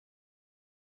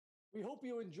We hope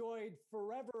you enjoyed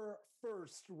Forever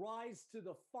First Rise to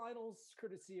the Finals,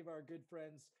 courtesy of our good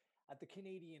friends at the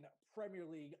Canadian Premier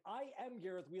League. I am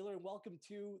Gareth Wheeler, and welcome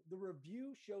to the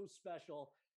Review Show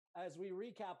Special as we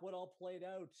recap what all played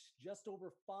out just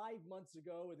over 5 months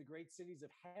ago in the great cities of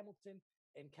Hamilton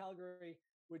and Calgary,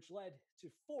 which led to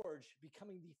Forge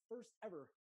becoming the first ever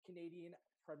Canadian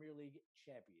Premier League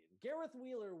champion. Gareth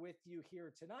Wheeler with you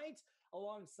here tonight,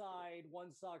 alongside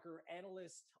Onesoccer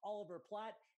analyst Oliver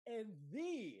Platt and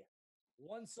the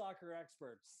Onesoccer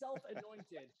expert,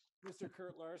 self-anointed Mr.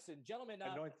 Kurt Larson. Gentlemen,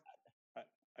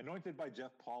 Anointed by Jeff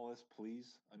Paulus,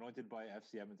 please. Anointed by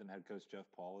FC Edmonton head coach Jeff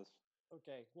Paulus.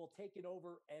 Okay, well, taken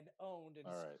over and owned, and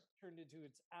All right. turned into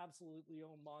its absolutely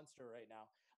own monster right now.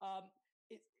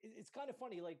 It's kind of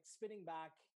funny, like spinning back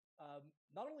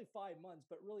not only 5 months,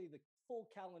 but really the full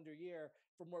calendar year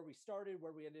from where we started,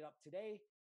 where we ended up today.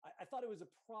 I thought it was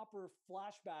a proper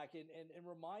flashback and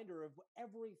reminder of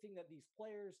everything that these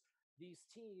players, these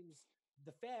teams,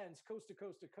 the fans, coast to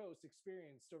coast to coast,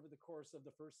 experienced over the course of the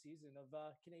first season of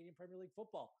Canadian Premier League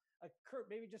football. Kurt,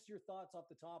 maybe just your thoughts off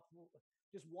the top.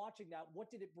 Just watching that, what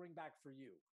did it bring back for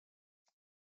you?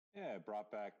 Yeah, it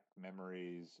brought back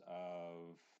memories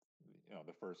of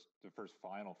the first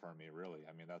final for me, really.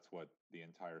 I mean, that's what the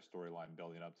entire storyline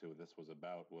building up to this was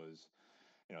about, was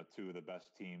two of the best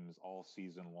teams all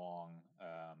season long,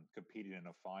 competing in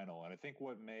a final. And I think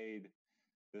what made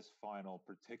this final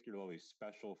particularly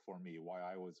special for me, why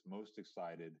I was most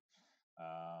excited,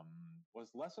 um, was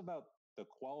less about the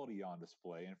quality on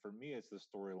display. And for me, it's the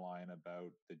storyline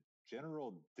about the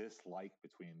general dislike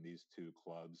between these two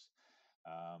clubs.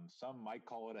 Some might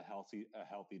call it a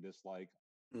healthy dislike.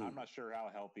 I'm not sure how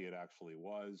healthy it actually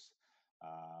was,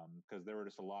 because there were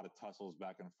just a lot of tussles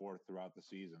back and forth throughout the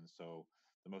season. So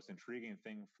the most intriguing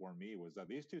thing for me was that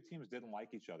these two teams didn't like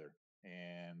each other,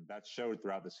 and that showed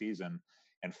throughout the season.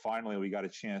 And finally, we got a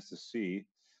chance to see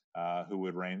who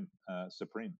would reign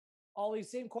supreme. Ollie,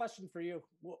 same question for you.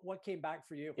 What came back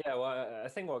for you? Yeah, well, I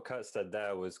think what Kurt said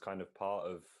there was kind of part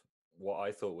of what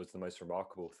I thought was the most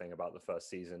remarkable thing about the first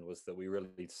season, was that we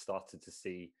really started to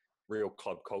see real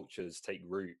club cultures take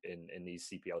root in these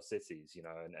CPL cities,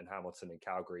 and Hamilton and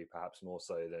Calgary perhaps more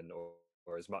so than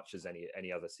or as much as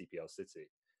any other CPL city.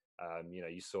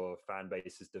 You saw fan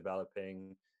bases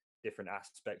developing, different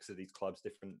aspects of these clubs,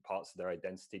 different parts of their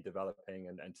identity developing,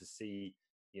 and to see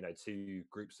two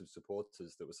groups of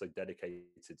supporters that were so dedicated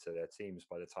to their teams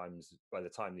by the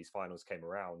time these finals came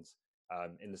around,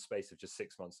 in the space of just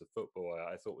 6 months of football,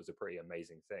 I thought was a pretty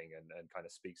amazing thing, and kind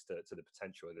of speaks to the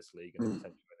potential of this league and the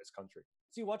potential of this country.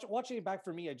 See, watching it back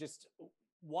for me, I just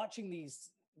watching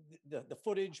the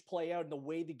footage play out and the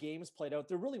way the games played out,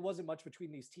 there really wasn't much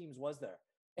between these teams, was there?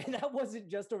 And that wasn't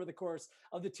just over the course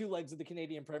of the two legs of the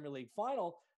Canadian Premier League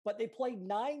final, but they played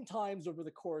 9 times over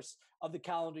the course of the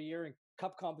calendar year in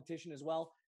cup competition as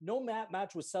well. No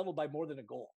match was settled by more than a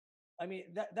goal. I mean,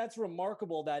 that's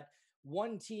remarkable that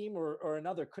one team or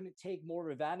another couldn't take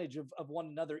more advantage of one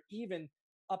another, even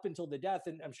up until the death.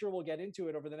 And I'm sure we'll get into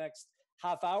it over the next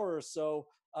half hour or so.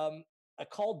 A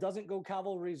call doesn't go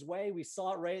Cavalry's way. We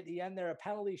saw it right at the end there, a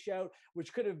penalty shout,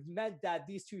 which could have meant that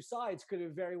these two sides could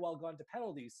have very well gone to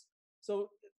penalties. So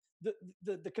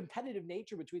the competitive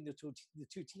nature between the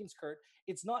two teams, Kurt,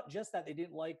 it's not just that they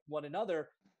didn't like one another.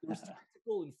 There was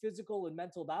tactical and physical and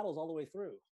mental battles all the way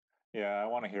through. Yeah, I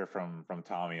want to hear from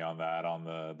Tommy on that, on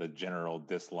the general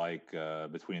dislike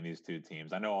between these two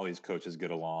teams. I know all these coaches get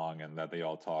along and that they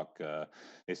all talk.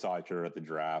 They saw each other at the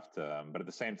draft, but at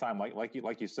the same time,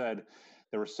 like you said,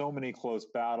 there were so many close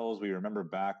battles. We remember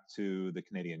back to the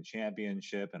Canadian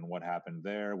Championship and what happened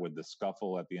there with the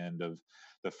scuffle at the end of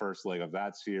the first leg of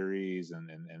that series, and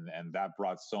that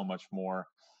brought so much more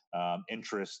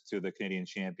interest to the Canadian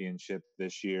Championship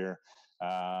this year.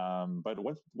 But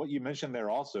what you mentioned there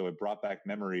also, it brought back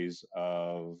memories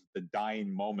of the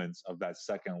dying moments of that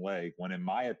second leg, when, in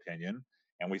my opinion,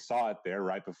 and we saw it there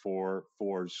right before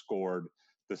Ford scored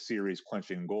the series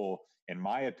clinching goal, in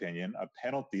my opinion, a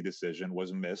penalty decision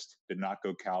was missed, did not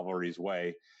go Cavalry's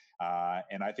way.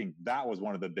 And I think that was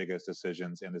one of the biggest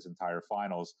decisions in this entire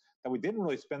finals that we didn't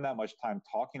really spend that much time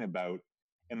talking about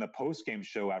in the post-game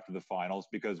show after the finals,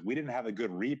 because we didn't have a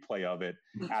good replay of it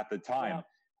at the time. Yeah.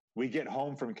 We get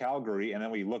home from Calgary, and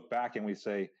then we look back and we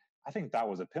say, I think that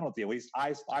was a penalty. At least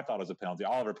I thought it was a penalty.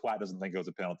 Oliver Platt doesn't think it was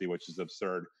a penalty, which is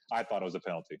absurd. I thought it was a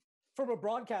penalty. From a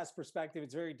broadcast perspective,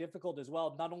 it's very difficult as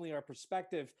well. Not only our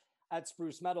perspective at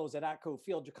Spruce Meadows at Atco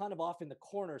Field, you're kind of off in the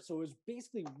corner. So it was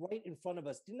basically right in front of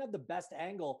us. Didn't have the best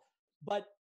angle, but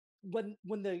when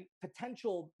the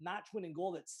potential match-winning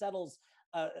goal that settles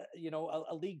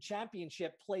a league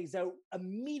championship plays out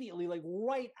immediately, like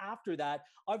right after that.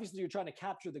 Obviously, you're trying to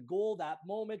capture the goal, that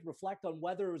moment, reflect on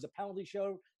whether it was a penalty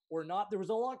show or not. There was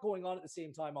a lot going on at the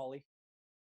same time, Ollie.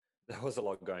 There was a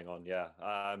lot going on, yeah.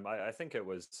 I think it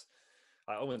was.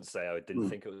 I wouldn't say I didn't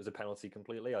think it was a penalty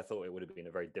completely. I thought it would have been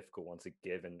a very difficult one to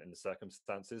give in the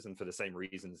circumstances, and for the same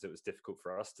reasons, it was difficult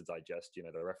for us to digest.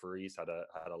 The referees had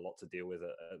a lot to deal with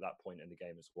at that point in the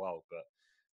game as well. But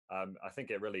I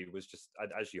think it really was just,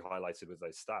 as you highlighted with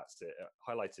those stats, it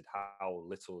highlighted how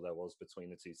little there was between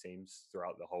the two teams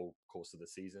throughout the whole course of the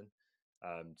season.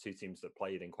 Two teams that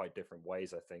played in quite different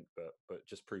ways, I think, but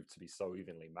just proved to be so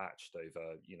evenly matched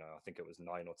over, I think it was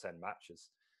 9 or 10 matches.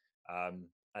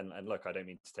 And look, I don't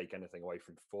mean to take anything away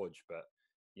from Forge, but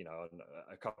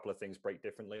a couple of things break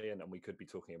differently, and we could be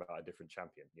talking about a different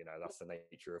champion. That's the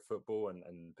nature of football,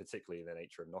 and particularly the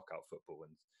nature of knockout football.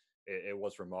 And it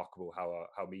was remarkable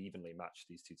how evenly matched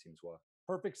these two teams were.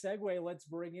 Perfect segue. Let's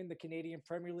bring in the Canadian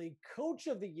Premier League Coach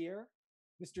of the Year,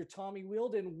 Mr. Tommy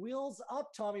Wheeldon. Wheels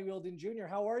up, Tommy Wheeldon Jr.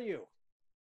 How are you?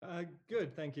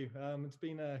 Good, thank you. It's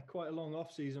been quite a long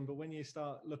off season, but when you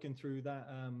start looking through that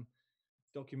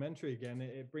documentary again,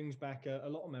 it brings back a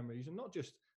lot of memories. And not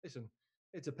just, listen,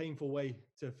 it's a painful way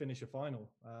to finish a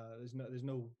final. There's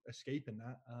no escaping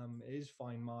that. It is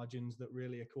fine margins that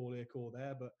really are call here, call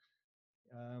there. But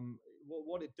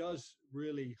what it does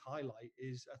really highlight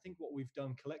is, I think, what we've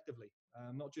done collectively.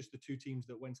 Not just the two teams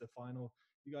that went to the final.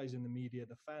 You guys in the media,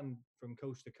 the fan from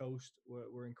coast to coast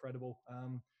were incredible.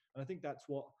 And I think that's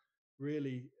what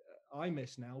really I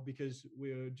miss now, because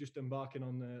we're just embarking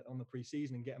on the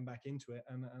pre-season and getting back into it.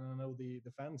 And I know the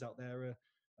fans out there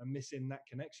are missing that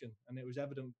connection, and it was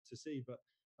evident to see. But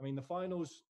I mean, the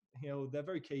finals, they're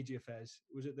very cagey affairs.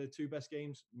 Was it the two best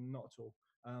games? Not at all.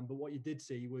 But what you did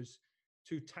see was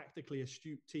two tactically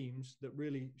astute teams that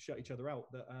really shut each other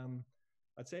out. That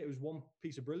I'd say it was one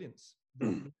piece of brilliance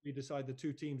that we decided the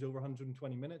two teams over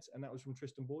 120 minutes, and that was from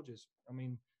Tristan Borges. I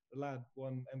mean, the lad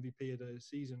won MVP of the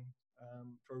season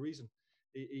for a reason.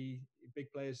 He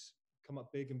big players come up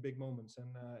big in big moments,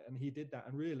 and he did that.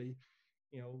 And really,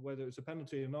 whether it's a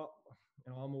penalty or not,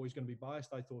 I'm always going to be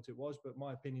biased. I thought it was, but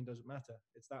my opinion doesn't matter.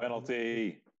 It's that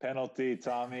penalty,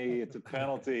 Tommy. It's a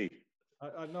penalty.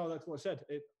 I know that's what I said.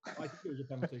 I think it was a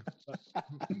penalty.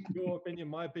 But your opinion,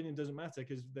 my opinion doesn't matter,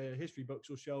 because the history books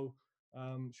will show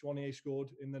Chouanier scored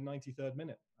in the 93rd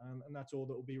minute, and that's all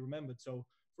that will be remembered. So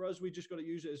for us, we just got to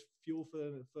use it as fuel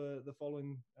for the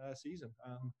following season.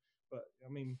 But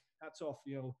I mean, hats off.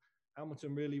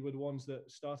 Hamilton really were the ones that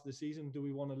started the season. Do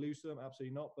we want to lose to them?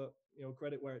 Absolutely not. But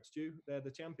credit where it's due. They're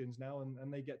the champions now,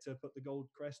 and they get to put the gold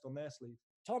crest on their sleeve.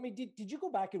 Tommy, did you go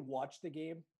back and watch the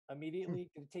game immediately?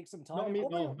 Did it take some time?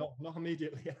 No, not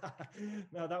immediately.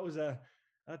 No, that was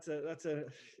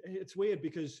it's weird,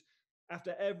 because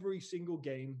after every single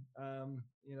game,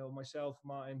 myself,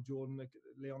 Martin, Jordan,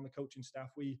 Leon, the coaching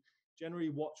staff, we generally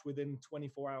watch within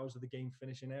 24 hours of the game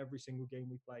finishing every single game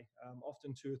we play,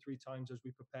 often 2 or 3 times as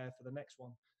we prepare for the next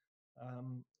one.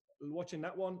 Watching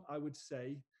that one, I would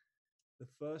say the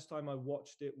first time I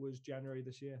watched it was January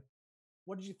this year.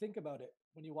 What did you think about it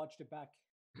when you watched it back?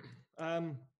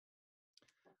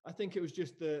 I think it was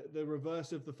just the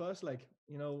reverse of the first leg.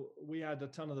 We had a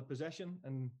ton of the possession,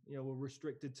 and we're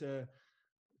restricted to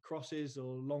crosses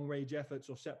or long range efforts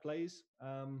or set plays.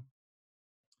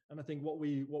 And I think what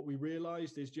we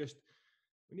realized is just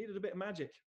we needed a bit of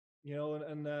magic.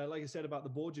 And like I said about the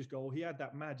Borges goal, he had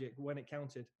that magic when it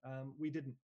counted. We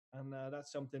didn't, and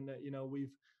that's something that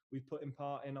we've put in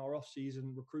part in our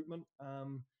off-season recruitment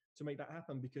to make that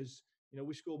happen, because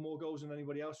we scored more goals than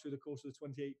anybody else through the course of the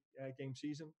 28 game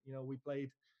season. We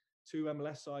played 2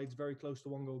 MLS sides very close to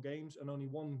 1-goal games, and only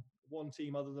one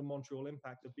team other than Montreal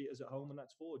Impact have beat us at home, and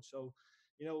that's Forge. So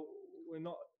we're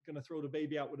not going to throw the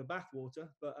baby out with the bathwater,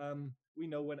 but we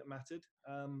know when it mattered.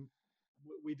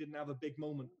 We didn't have a big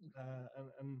moment,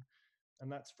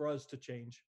 and that's for us to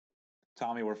change.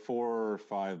 Tommy, we're 4 or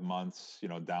 5 months,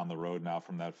 down the road now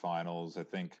from that finals. I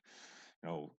think,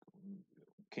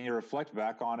 can you reflect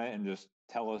back on it and just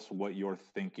tell us what your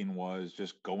thinking was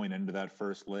just going into that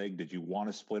first leg? Did you want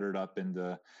to split it up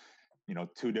into,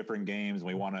 2 different games?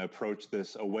 We want to approach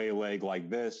this away leg like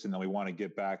this, and then we want to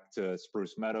get back to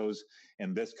Spruce Meadows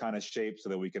in this kind of shape so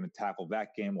that we can tackle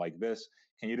that game like this.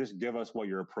 Can you just give us what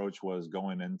your approach was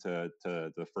going into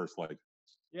the first leg?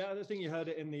 Yeah, I think you heard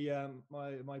it in the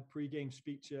my pre-game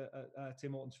speech at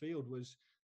Tim Hortons Field was,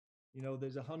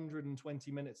 there's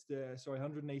 180 minutes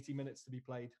to be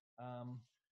played.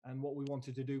 And what we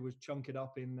wanted to do was chunk it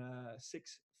up in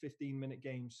 6 15-minute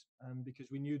games, because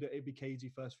we knew that it'd be cagey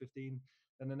first 15.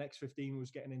 Then the next 15 was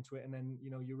getting into it, and then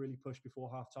you really push before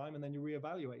half time, and then you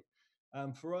reevaluate.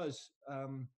 For us,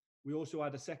 we also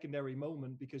had a secondary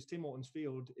moment because Tim Hortons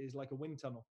Field is like a wind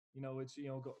tunnel. It's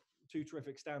got two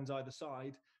terrific stands either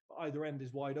side, but either end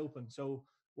is wide open. So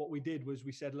what we did was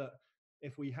we said, look,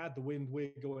 if we had the wind,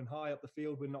 we're going high up the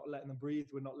field. We're not letting them breathe.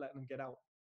 We're not letting them get out.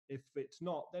 If it's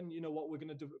not, then you know what, we're going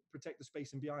to do, protect the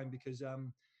space in behind, because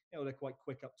they're quite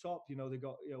quick up top. They've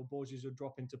got Borges will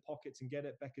drop into pockets and get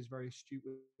it. Becker's very astute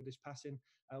with his passing.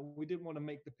 We didn't want to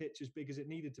make the pitch as big as it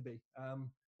needed to be.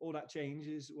 All that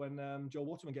changes when Joel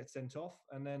Waterman gets sent off,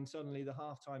 and then suddenly the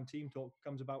halftime team talk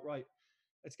comes about. Right,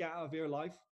 let's get out of here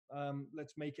alive.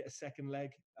 Let's make it a second leg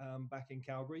back in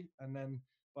Calgary, and then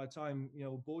by the time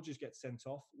Borges gets sent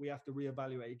off, we have to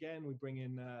reevaluate again. We bring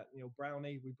in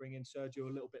Brownie, we bring in Sergio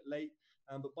a little bit late,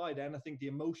 but by then I think the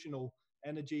emotional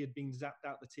energy had been zapped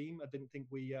out the team. I didn't think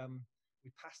we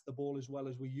passed the ball as well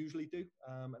as we usually do,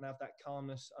 and have that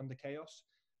calmness under chaos.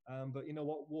 But you know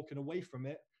what, walking away from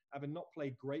it, having not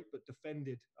played great but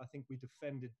defended, I think we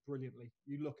defended brilliantly.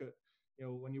 You look at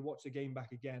when you watch the game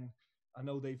back again, I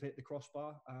know they've hit the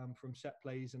crossbar from set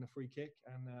plays and a free kick,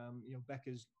 and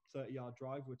Becker's 30-yard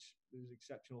drive, which was an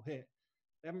exceptional hit.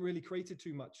 They haven't really created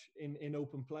too much in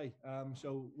open play.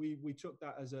 So we took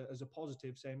that as a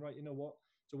positive, saying, right, you know what,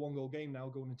 it's a one-goal game now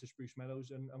going into Spruce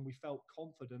Meadows, and we felt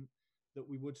confident that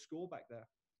we would score back there.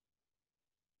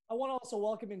 I want to also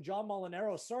welcome in John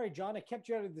Molinaro. Sorry, John, I kept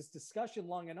you out of this discussion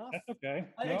long enough. That's okay.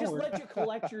 I just let you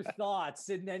collect your thoughts,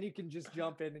 and then you can just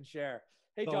jump in and share.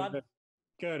 Hey, John.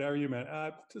 Good. How are you, man?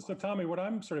 So, Tommy, what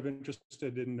I'm sort of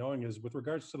interested in knowing is with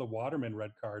regards to the Waterman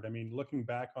red card. I mean, looking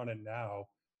back on it now,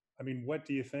 I mean, what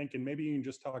do you think? And maybe you can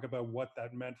just talk about what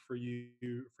that meant for you,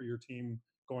 for your team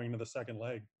going into the second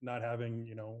leg, not having,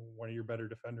 one of your better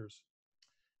defenders.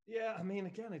 Yeah, I mean,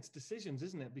 again, it's decisions,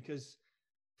 isn't it? Because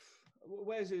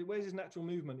where's his natural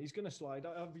movement? He's going to slide.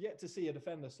 I've yet to see a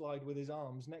defender slide with his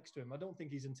arms next to him. I don't think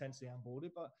he's intensely handballed,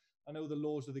 but I know the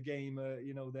laws of the game are,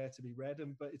 there to be read,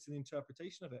 but it's an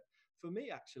interpretation of it. For me,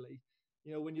 actually,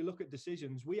 when you look at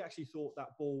decisions, we actually thought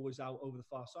that ball was out over the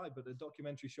far side, but the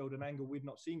documentary showed an angle we'd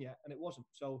not seen yet, and it wasn't.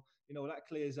 So, that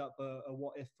clears up a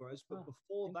what if for us. But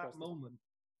before that moment,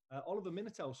 Oliver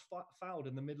Minitel's fouled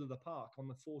in the middle of the park on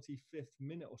the 45th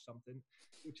minute or something,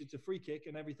 which it's a free kick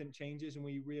and everything changes and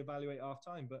we reevaluate half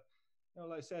time. But,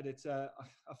 like I said, it's I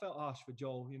felt harsh for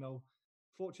Joel.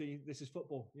 Fortunately, this is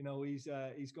football.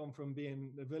 He's gone from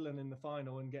being the villain in the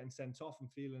final and getting sent off and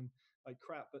feeling like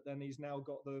crap, but then he's now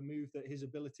got the move that his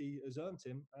ability has earned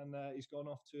him, and he's gone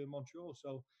off to Montreal.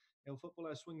 So, football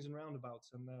has swings and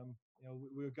roundabouts, and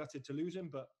we were gutted to lose him,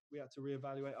 but we had to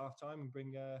reevaluate half time and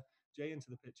bring Jay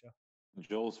into the picture.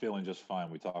 Joel's feeling just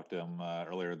fine. We talked to him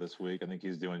earlier this week. I think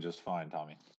he's doing just fine,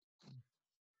 Tommy.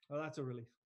 Well, that's a relief.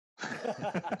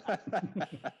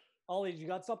 Ollie, you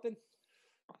got something?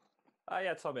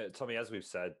 Yeah, Tommy, as we've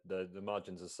said, the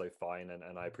margins are so fine,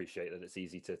 and I appreciate that it's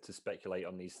easy to speculate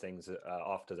on these things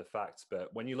after the fact. But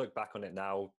when you look back on it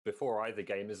now, before either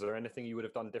game, is there anything you would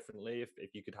have done differently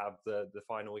if you could have the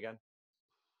final again?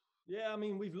 Yeah, I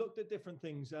mean, we've looked at different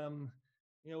things.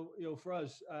 For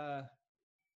us,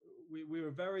 we're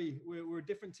a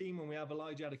different team when we have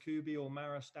Elijah Adekubi or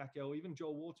Mara Stakio, even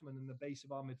Joel Waterman in the base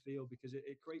of our midfield, because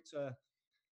it creates a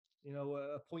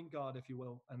point guard, if you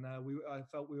will. And I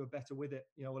felt we were better with it.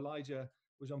 Elijah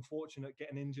was unfortunate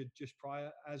getting injured just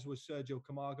prior, as was Sergio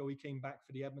Camargo. He came back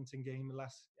for the Edmonton game, the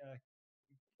last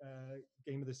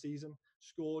game of the season,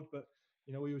 scored, but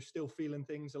he was still feeling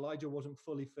things. Elijah wasn't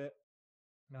fully fit.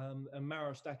 And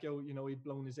Mara Stakio, he'd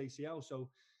blown his ACL. So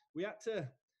we had to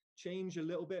change a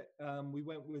little bit. We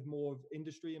went with more of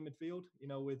industry in midfield,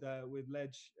 with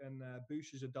Ledge and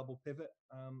Bush as a double pivot.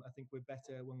 I think we're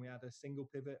better when we had a single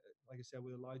pivot. Like I said,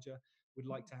 with Elijah, we'd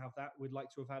like to have that. We'd like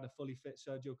to have had a fully fit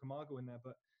Sergio Camargo in there.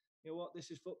 But you know what?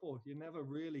 This is football. You're never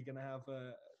really going to have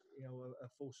a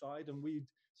full side. And we'd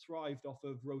thrived off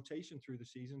of rotation through the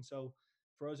season. So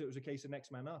for us, it was a case of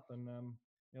next man up. And,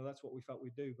 that's what we felt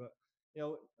we'd do. But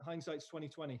hindsight's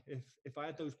 20/20. If I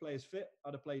had those players fit,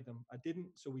 I'd have played them. I didn't,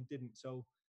 so we didn't. So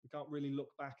we can't really look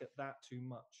back at that too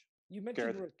much. You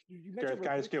mentioned Gareth, can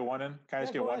I just get one in?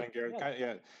 Gareth?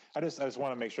 Yeah. I just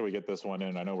want to make sure we get this one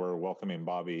in. I know we're welcoming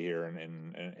Bobby here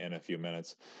in a few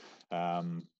minutes.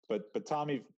 But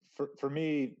Tommy, for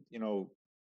me,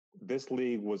 this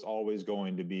league was always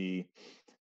going to be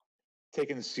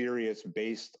taken serious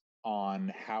based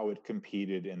on how it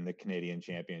competed in the Canadian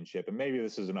Championship. And maybe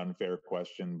this is an unfair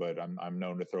question, but I'm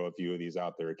known to throw a few of these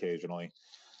out there occasionally.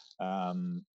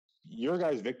 Your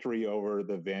guys' victory over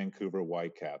the Vancouver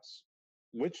Whitecaps,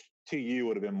 which to you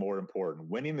would have been more important,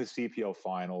 winning the CPL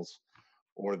finals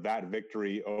or that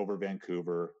victory over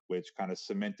Vancouver, which kind of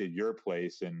cemented your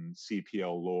place in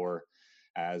CPL lore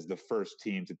as the first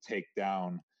team to take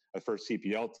down, the first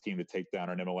CPL team to take down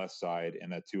an MLS side in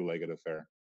that two-legged affair?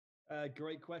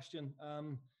 Great question.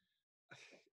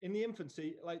 In the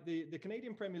infancy, like the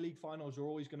Canadian Premier League finals are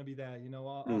always going to be there. You know,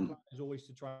 our plan is always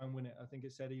to try and win it. I think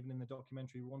it said even in the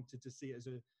documentary, we wanted to see it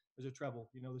as a treble.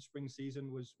 You know, the spring season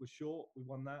was short. We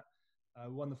won that.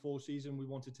 We won the fall season. We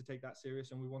wanted to take that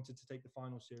serious, and we wanted to take the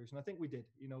final serious. And I think we did.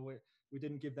 You know, we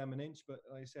didn't give them an inch, but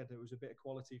like I said, it was a bit of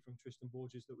quality from Tristan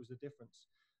Borges that was the difference.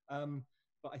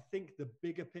 But I think the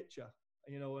bigger picture,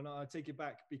 you know, and I take it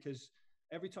back because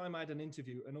every time I had an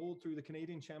interview, and all through the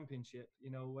Canadian Championship, you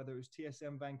know, whether it was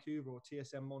TSM Vancouver or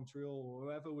TSM Montreal or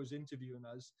whoever was interviewing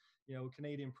us, you know,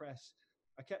 Canadian press,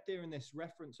 I kept hearing this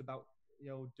reference about, you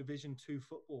know, Division 2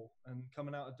 football and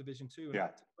coming out of Division 2. And I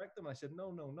had to correct them. I said,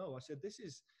 no. I said, this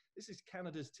is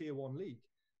Canada's Tier 1 league.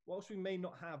 Whilst we may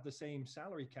not have the same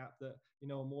salary cap that, you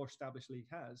know, a more established league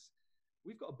has,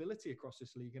 we've got ability across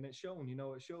this league, and it's shown. You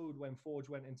know, it showed when Forge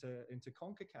went into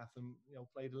CONCACAF and, you know,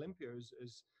 played Olympia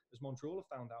as Montreal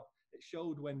have found out. It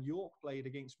showed when York played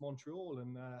against Montreal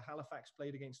and Halifax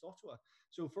played against Ottawa.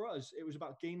 So for us, it was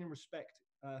about gaining respect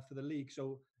for the league.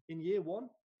 So in year one,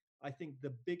 I think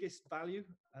the biggest value,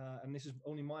 and this is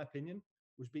only my opinion,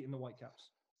 was beating the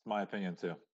Whitecaps. My opinion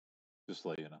too. Just to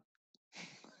let you know.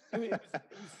 It was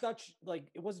such, like,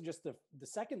 it wasn't just the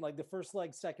second leg, the first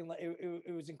leg, second leg.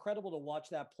 It was incredible to watch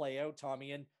that play out,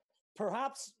 Tommy. And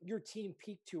perhaps your team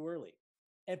peaked too early.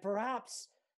 And perhaps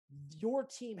your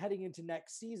team heading into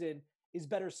next season is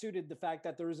better suited the fact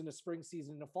that there isn't a spring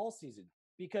season and a fall season.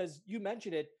 Because you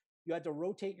mentioned it, you had to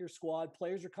rotate your squad.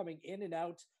 Players are coming in and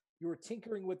out. You were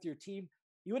tinkering with your team.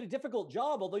 You had a difficult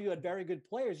job, although you had very good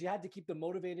players. You had to keep them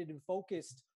motivated and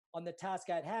focused on the task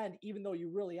at hand, even though you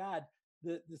really had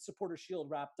the supporter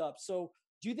shield wrapped up. So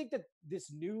do you think that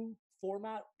this new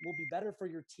format will be better for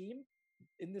your team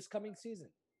in this coming season?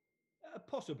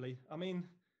 Possibly. I mean,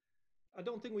 I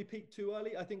don't think we peaked too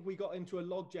early. I think we got into a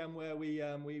logjam where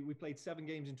we played 7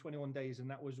 games in 21 days, and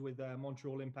that was with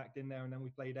Montreal Impact in there, and then we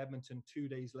played Edmonton 2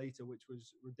 days later, which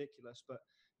was ridiculous. But,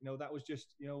 you know, that was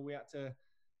just, you know, we had to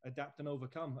adapt and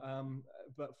overcome.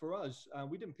 But for us,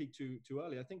 we didn't peak too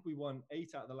early. I think we won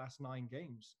 8 out of the last 9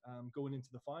 games going into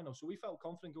the final. So we felt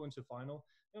confident going to the final.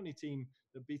 The only team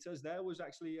that beat us there was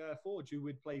actually Forge, who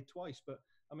we'd played twice. But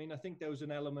I mean, I think there was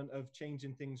an element of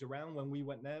changing things around when we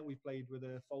went there. We played with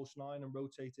a false 9 and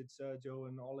rotated Sergio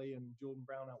and Ollie and Jordan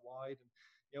Brown out wide. And,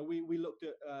 you know, we looked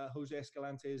at Jose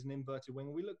Escalante as an inverted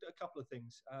wing. We looked at a couple of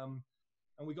things.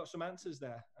 And we got some answers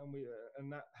there,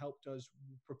 and that helped us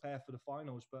prepare for the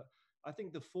finals. But I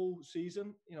think the full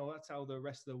season, you know, that's how the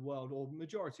rest of the world, or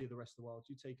majority of the rest of the world,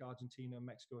 you take Argentina and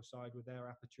Mexico aside with their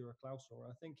Apertura Clausura,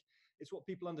 I think it's what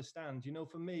people understand. You know,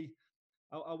 for me,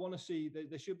 I want to see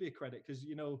there should be a credit because,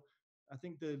 you know, I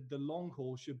think the long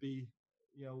haul should be,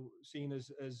 you know, seen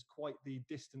as quite the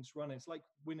distance run. It's like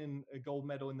winning a gold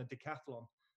medal in the decathlon,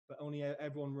 but only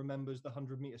everyone remembers the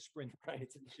 100-meter sprint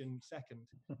in second,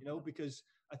 you know, because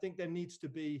I think there needs to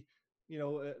be, you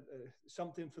know,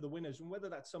 something for the winners. And whether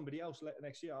that's somebody else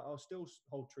next year, I'll still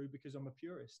hold true because I'm a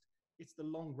purist. It's the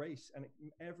long race, and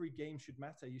every game should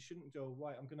matter. You shouldn't go,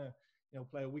 right, I'm going to, you know,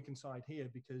 play a weakened side here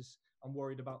because I'm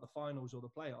worried about the finals or the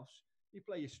playoffs. You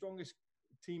play your strongest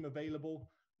team available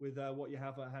with what you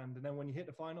have at hand. And then when you hit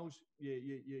the finals,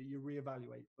 you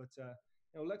reevaluate. But,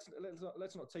 you know,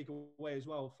 let's not take away as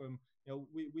well from, you know,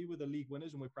 we were the league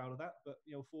winners and we're proud of that. But,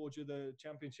 you know, Forge are the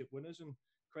championship winners, and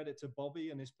credit to Bobby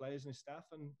and his players and his staff,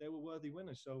 and they were worthy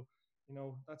winners. So, you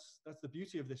know, that's the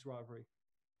beauty of this rivalry.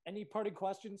 Any parting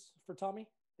questions for Tommy,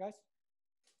 guys?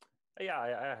 Yeah,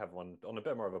 I have one on a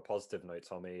bit more of a positive note,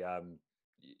 Tommy.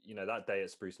 You know, that day at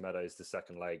Spruce Meadows, the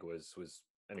second leg was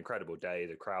an incredible day.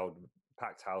 The crowd,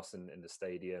 packed house in the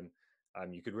stadium.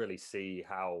 You could really see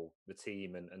how the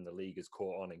team and the league has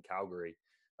caught on in Calgary.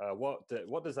 What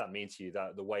does that mean to you,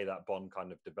 that the way that bond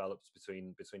kind of develops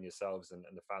between yourselves and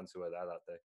the fans who were there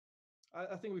that day?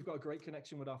 I think we've got a great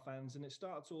connection with our fans, and it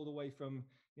starts all the way from,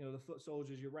 you know, the foot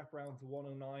soldiers. You wrap around to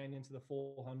 109 into the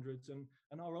 400s,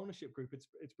 and our ownership group.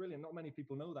 It's brilliant. Not many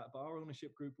people know that, but our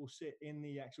ownership group will sit in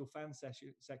the actual fan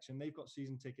section. They've got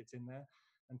season tickets in there,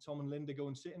 and Tom and Linda go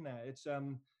and sit in there. It's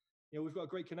you know, we've got a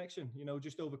great connection. You know,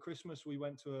 just over Christmas we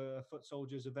went to a foot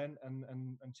soldiers event and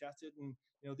chatted, and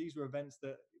you know, these were events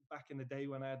that back in the day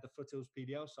when I had the Foothills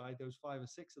PDL side, there was 5 or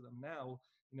 6 of them. Now,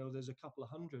 you know, there's a couple of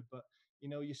hundred, but you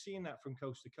know, you're seeing that from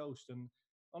coast to coast. And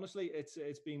honestly,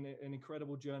 it's been an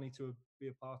incredible journey to be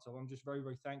a part of. I'm just very,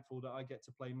 very thankful that I get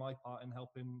to play my part in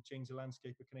helping change the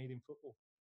landscape of Canadian football.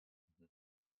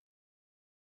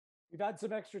 We've had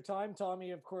some extra time,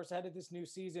 Tommy, of course, ahead of this new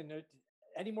season.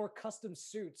 Any more custom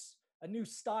suits, a new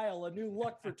style, a new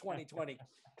look for 2020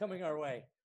 coming our way?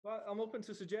 Well, I'm open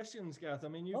to suggestions, Gareth. I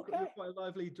mean, you're quite a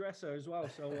lively dresser as well.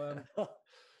 So,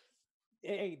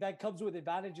 hey, that comes with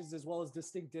advantages as well as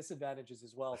distinct disadvantages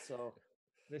as well. So,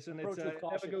 listen, it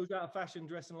never goes out of fashion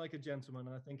dressing like a gentleman.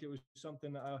 And I think it was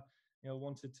something that I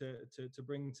wanted to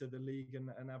bring to the league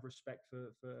and have respect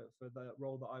for the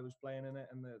role that I was playing in it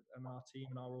and our team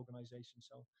and our organization.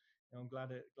 So, I'm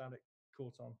glad it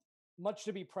caught on. Much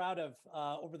to be proud of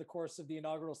over the course of the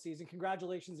inaugural season.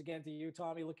 Congratulations again to you,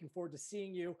 Tommy. Looking forward to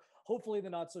seeing you, hopefully in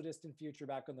the not so distant future,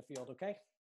 back on the field. Okay.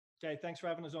 Thanks for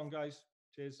having us on, guys.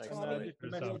 Cheers.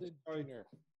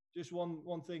 Just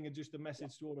one thing and just a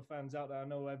message to all the fans out there. I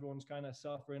know everyone's kind of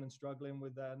suffering and struggling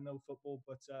with no football,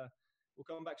 but we'll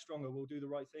come back stronger. We'll do the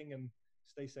right thing and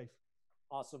stay safe.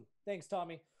 Awesome. Thanks,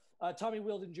 Tommy. Tommy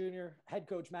Wheeldon Jr., head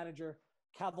coach, manager,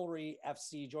 Cavalry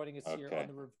FC, joining us here on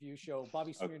the review show.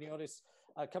 Bobby Smyrniotis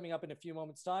coming up in a few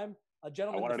moments' time.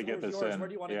 Gentlemen, I wanted to get this in. Where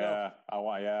do you want to go? I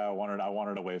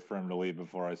wanted to wait for him to leave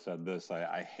before I said this.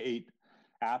 I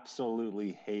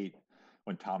absolutely hate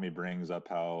when Tommy brings up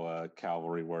how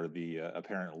Cavalry were the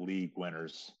apparent league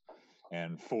winners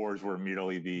and Forge were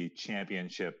merely the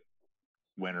championship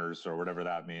winners or whatever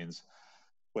that means.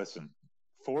 Listen,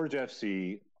 Forge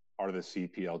FC are the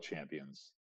CPL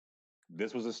champions.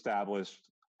 This was established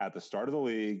at the start of the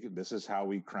league. This is how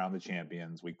we crown the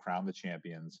champions. We crown the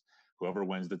champions. Whoever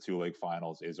wins the 2-leg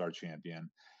finals is our champion.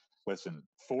 Listen,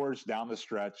 Forge down the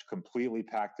stretch completely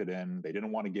packed it in. They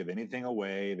didn't want to give anything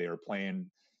away. They were playing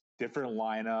different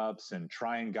lineups and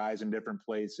trying guys in different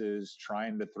places,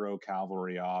 trying to throw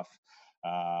Cavalry off.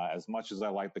 As much as I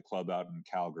like the club out in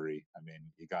Calgary, I mean,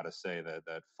 you got to say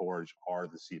that Forge are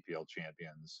the CPL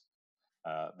champions.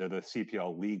 They're the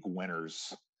CPL league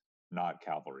winners, not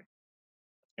Cavalry.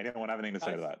 Anyone have anything to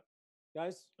say to that?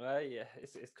 Guys? Yeah,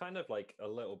 it's kind of like a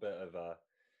little bit of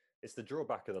it's the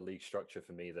drawback of the league structure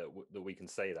for me that we can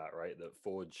say that, right? That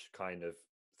Forge kind of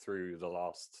through the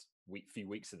last few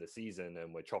weeks of the season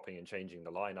and we're chopping and changing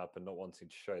the lineup and not wanting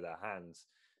to show their hands.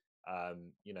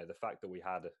 The fact that we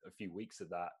had a few weeks of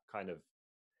that kind of,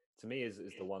 to me, is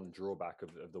the one drawback of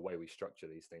the way we structure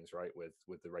these things, right?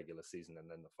 With the regular season and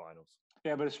then the finals.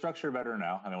 Yeah, but it's structured better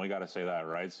now. I mean, we got to say that,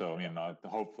 right? So,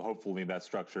 hopefully that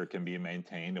structure can be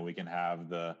maintained and we can have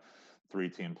the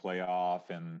 3-team playoff.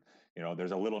 And,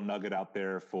 there's a little nugget out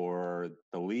there for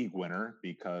the league winner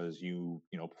because you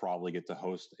probably get to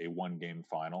host a 1-game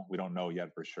final. We don't know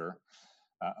yet for sure.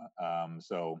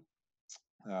 So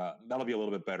that'll be a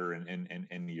little bit better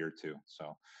in year 2.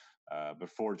 So, but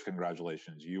Forge,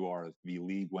 congratulations. You are the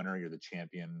league winner. You're the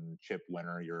championship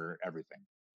winner. You're everything.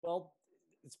 Well,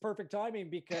 it's perfect timing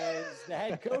because the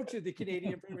head coach of the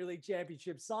Canadian Premier League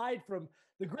Championship side from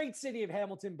the great city of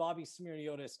Hamilton, Bobby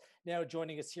Smyrniotis, now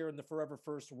joining us here in the Forever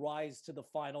First Rise to the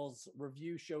Finals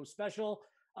review show special.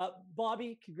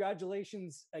 Bobby,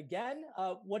 congratulations again.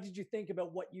 What did you think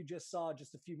about what you just saw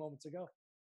just a few moments ago?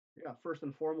 Yeah, first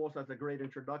and foremost, that's a great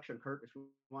introduction, Kurt. If you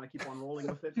want to keep on rolling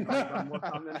with it, got more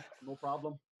comments, no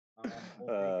problem. We'll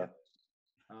take it.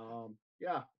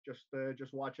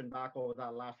 Just watching back over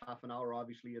that last half an hour.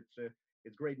 Obviously, it's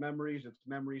great memories. It's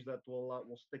memories that will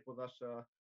stick with us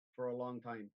for a long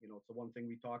time. It's the one thing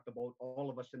we talked about. All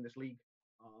of us in this league,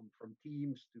 from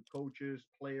teams to coaches,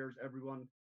 players, everyone,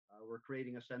 we're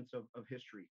creating a sense of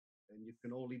history. And you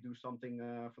can only do something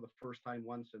for the first time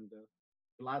once, and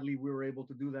gladly we were able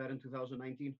to do that in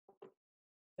 2019.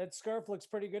 That scarf looks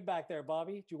pretty good back there,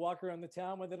 Bobby. Do you walk around the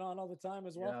town with it on all the time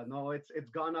as well? Yeah, no, it's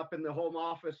gone up in the home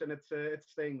office and it's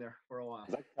staying there for a while.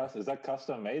 Is that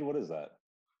custom made? What is that?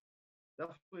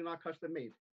 Definitely not custom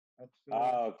made.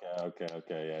 That's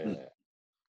okay. Yeah.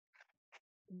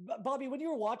 Bobby, when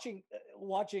you were watching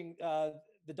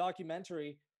the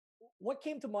documentary, what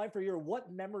came to mind for you? Or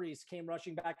what memories came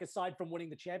rushing back aside from winning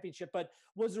the championship? But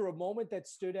was there a moment that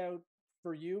stood out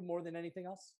for you more than anything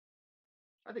else?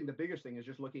 I think the biggest thing is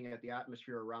just looking at the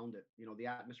atmosphere around it. The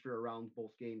atmosphere around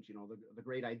both games. The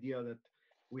great idea that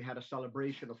we had a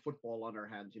celebration of football on our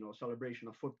hands. A celebration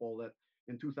of football that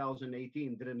in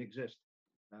 2018 didn't exist.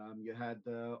 You had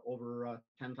over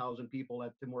 10,000 people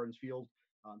at Tim Hortons Field,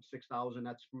 6,000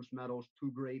 at Spruce Meadows.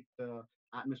 2 great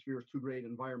atmospheres, 2 great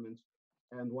environments.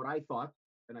 And what I thought,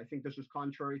 and I think this is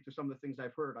contrary to some of the things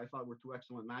I've heard, I thought were 2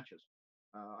 excellent matches.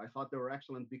 I thought they were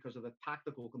excellent because of the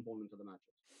tactical component of the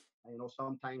matches.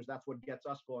 Sometimes that's what gets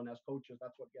us going as coaches.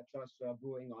 That's what gets us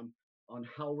brewing on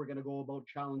how we're going to go about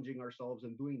challenging ourselves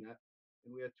and doing that.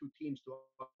 And we had 2 teams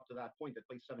up to that point that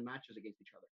played 7 matches against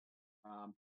each other.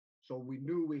 So we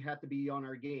knew we had to be on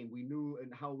our game. We knew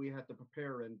and how we had to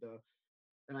prepare. And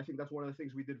And I think that's one of the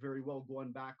things we did very well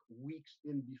going back weeks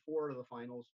in before the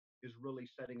finals, is really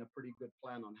setting a pretty good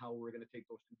plan on how we're going to take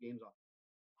those two games off.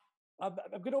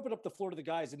 I'm going to open up the floor to the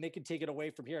guys and they can take it away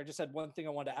from here. I just had one thing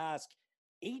I wanted to ask.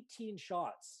 18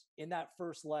 shots in that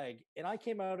first leg. And I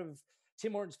came out of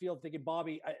Tim Hortons Field thinking,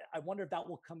 Bobby, I wonder if that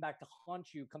will come back to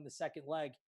haunt you come the second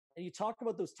leg. And you talk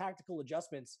about those tactical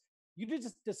adjustments. You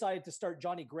just decided to start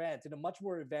Johnny Grant in a much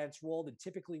more advanced role than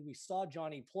typically we saw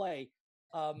Johnny play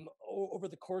over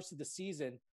the course of the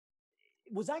season.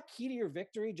 Was that key to your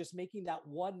victory, just making that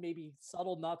one maybe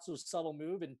subtle, not so subtle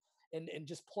move and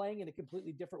just playing in a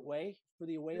completely different way for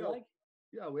the away leg?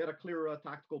 Yeah, we had a clear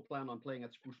tactical plan on playing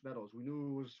at Spruce Meadows. We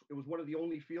knew it was one of the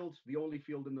only field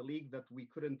in the league that we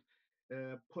couldn't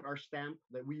put our stamp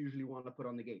that we usually want to put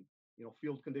on the game.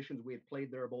 Field conditions, we had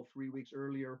played there about 3 weeks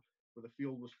earlier where the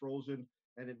field was frozen,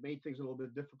 and it made things a little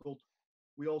bit difficult.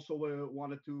 We also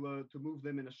wanted to move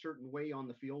them in a certain way on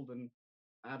the field, and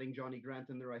adding Johnny Grant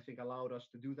in there, I think, allowed us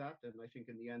to do that. And I think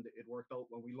in the end, it worked out.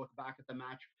 When we look back at the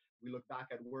match, we look back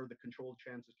at where the controlled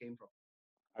chances came from.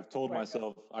 I've told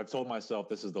myself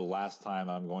this is the last time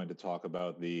I'm going to talk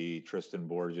about the Tristan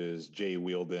Borges, Jay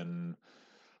Wheeldon,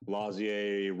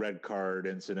 Lazier red card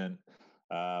incident.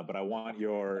 But I want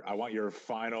your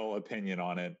final opinion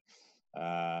on it.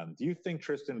 Do you think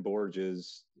Tristan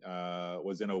Borges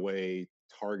was in a way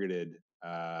targeted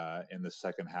in the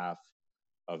second half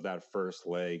of that first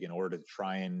leg in order to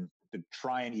try and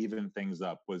even things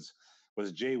up? Was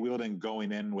Jay Wheeldon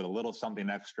going in with a little something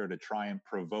extra to try and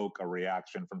provoke a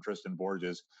reaction from Tristan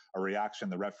Borges, a reaction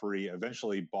the referee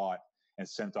eventually bought and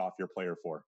sent off your player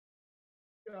for?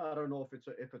 Yeah, I don't know if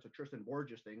it's a Tristan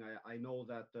Borges thing. I know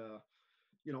that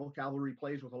Cavalry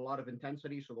plays with a lot of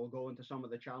intensity, so they'll go into some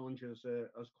of the challenges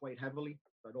as quite heavily.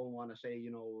 I don't want to say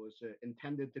it was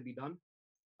intended to be done.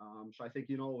 So I think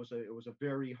it was a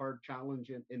very hard challenge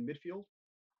in midfield.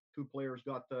 Two players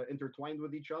got intertwined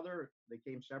with each other. They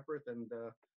came separate, and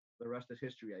the rest is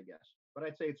history, I guess. But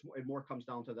I'd say it more comes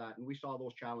down to that. And we saw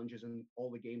those challenges in all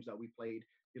the games that we played,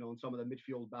 in some of the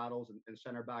midfield battles and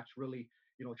center backs really,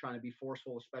 trying to be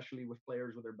forceful, especially with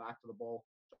players with their back to the ball.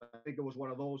 So I think it was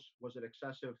one of those. Was it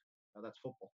excessive? That's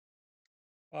football.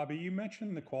 Bobby, you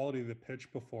mentioned the quality of the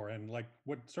pitch before, and like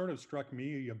what sort of struck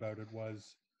me about it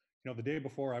was, the day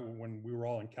before when we were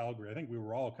all in Calgary, I think we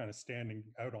were all kind of standing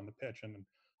out on the pitch, and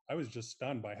I was just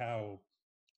stunned by how,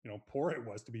 poor it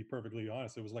was, to be perfectly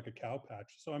honest. It was like a cow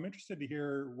patch. So I'm interested to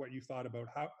hear what you thought about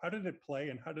how did it play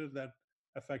and how did that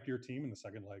affect your team in the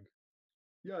second leg?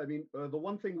 Yeah, I mean, the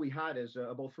one thing we had is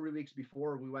about 3 weeks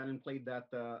before we went and played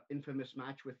that infamous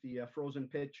match with the frozen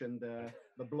pitch and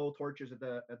the blow torches at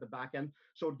the back end.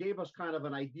 So it gave us kind of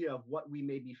an idea of what we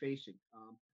may be facing.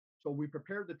 So we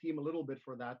prepared the team a little bit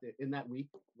for that in that week,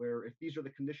 where if these are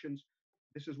the conditions,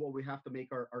 this is what we have to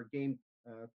make our game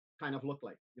kind of look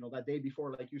like. That day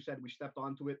before, like you said, we stepped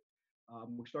onto it.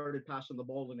 We started passing the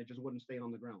ball and it just wouldn't stay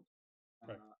on the ground.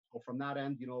 Right. So from that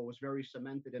end, it was very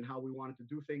cemented in how we wanted to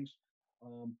do things.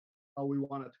 How we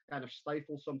wanted to kind of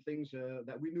stifle some things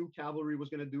that we knew Cavalry was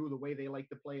going to do, the way they like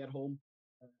to play at home,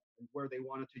 and where they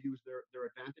wanted to use their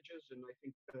advantages. And I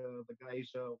think the guys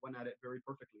went at it very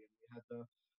perfectly. And we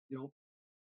had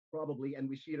probably, and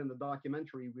we see it in the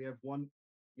documentary, we have one,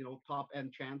 top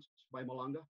end chance by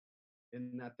Malanga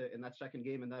in that second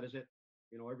game, and that is it.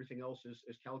 Everything else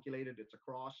is calculated. It's a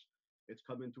cross. It's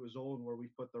come into a zone where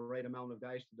we've put the right amount of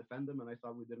guys to defend them, and I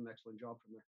thought we did an excellent job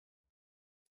from there.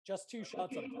 Just 2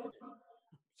 shots on target.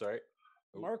 Sorry.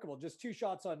 Remarkable. Just 2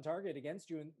 shots on target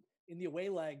against you in the away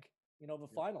leg, the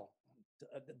final.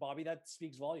 Bobby, that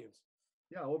speaks volumes.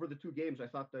 Yeah, over the 2 games, I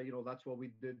thought that's what we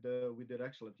did. We did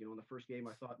excellent. In the first game,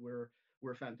 I thought we're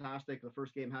fantastic. The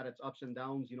first game had its ups and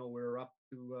downs. We were up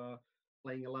to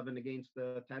playing 11 against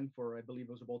 10 for, I believe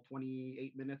it was about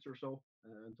 28 minutes or so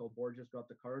until Borges got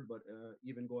the card. But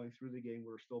even going through the game,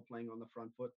 we were still playing on the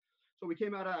front foot. So we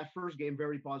came out of that first game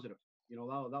very positive.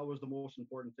 That was the most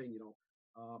important thing.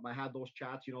 I had those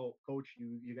chats, coach,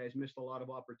 you guys missed a lot of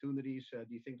opportunities. Do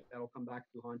you think that'll come back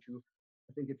to haunt you?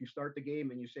 I think if you start the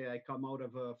game and you say, I come out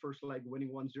of first leg winning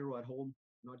 1-0 at home,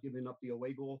 not giving up the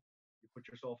away goal, you put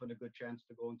yourself in a good chance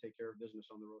to go and take care of business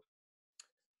on the road.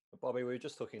 Bobby, we were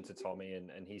just talking to Tommy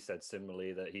and he said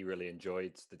similarly that he really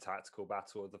enjoyed the tactical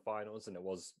battle of the finals and it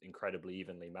was incredibly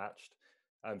evenly matched.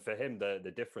 And for him,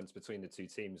 the difference between the two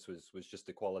teams was just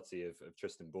the quality of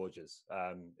Tristan Borges.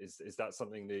 Is that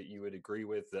something that you would agree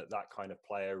with, that kind of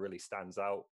player really stands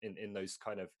out in those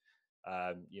kind of,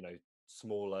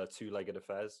 smaller 2-legged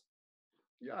affairs?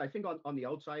 Yeah, I think on the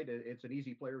outside, it's an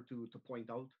easy player to point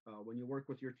out. When you work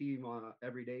with your team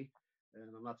every day,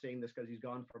 and I'm not saying this because he's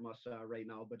gone from us right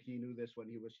now, but he knew this when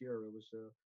he was here. It was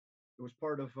it was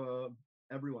part of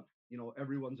everyone.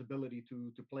 Everyone's ability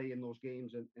to play in those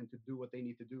games and to do what they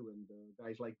need to do. And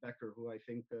guys like Becker, who I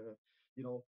think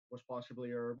was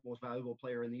possibly our most valuable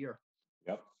player in the year.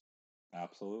 Yep,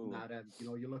 absolutely. That end,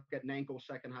 you look at Nanko's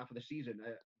second half of the season.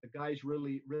 The guys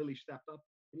really stepped up.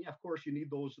 And yeah, of course, you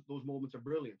need those moments of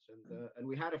brilliance, and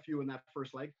we had a few in that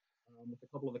first leg with a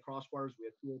couple of the crossbars. We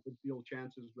had 2 open field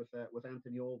chances with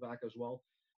Anthony Olvac as well.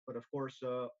 But of course,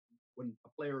 when a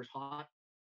player is hot,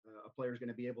 a player is going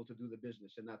to be able to do the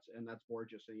business, and that's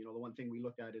gorgeous. And the one thing we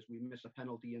look at is we miss a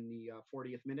penalty in the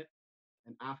 40th minute,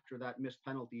 and after that missed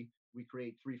penalty, we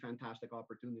create 3 fantastic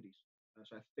opportunities.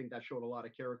 So I think that showed a lot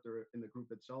of character in the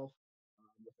group itself,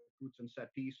 with the Crutzen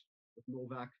set piece, with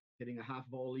Novak hitting a half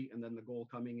volley, and then the goal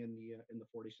coming in the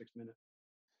 46th minute.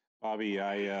 Bobby,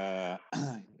 a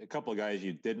couple of guys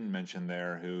you didn't mention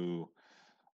there who,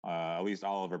 at least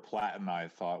Oliver Platt and I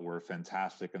thought were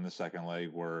fantastic in the second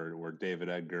leg were David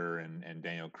Edgar and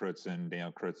Daniel Crutzen.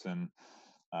 Daniel Crutzen,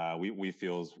 we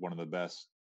feel is one of the best,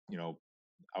 I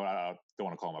don't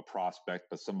want to call him a prospect,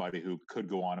 but somebody who could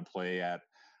go on and play at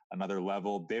another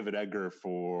level. David Edgar,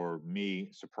 for me,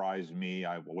 surprised me.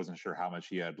 I wasn't sure how much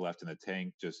he had left in the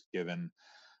tank, just given,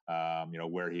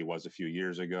 where he was a few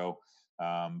years ago.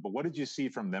 But what did you see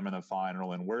from them in the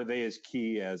final, and were they as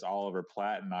key as Oliver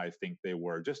Platt and I think they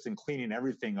were, just in cleaning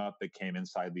everything up that came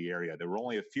inside the area? There were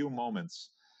only a few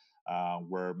moments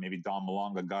where maybe Don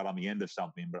Malonga got on the end of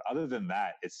something, but other than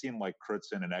that, it seemed like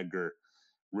Crutzen and Edgar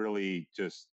really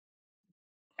just,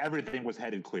 everything was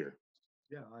headed clear.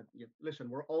 Yeah, listen,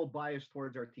 we're all biased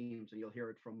towards our teams, and you'll hear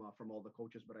it from all the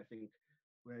coaches. But I think,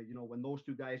 when those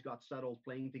 2 guys got settled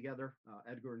playing together,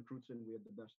 Edgar and Crutzen, we had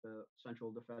the best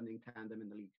central defending tandem in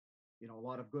the league. A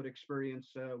lot of good experience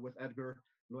with Edgar,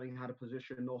 knowing how to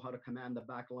position, know how to command the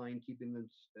back line, keeping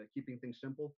things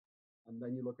simple. And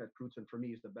then you look at Crutzen, for me,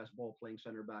 he's the best ball playing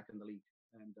center back in the league.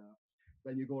 And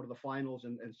then you go to the finals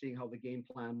and seeing how the game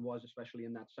plan was, especially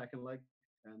in that second leg.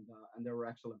 And they were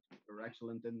excellent. They were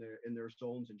excellent in their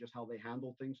zones and just how they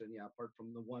handled things. And yeah, apart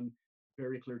from the one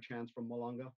very clear chance from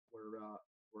Malonga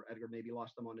where Edgar maybe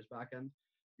lost them on his back end,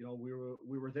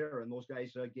 we were there, and those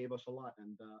guys gave us a lot.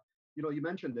 And you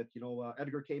mentioned it.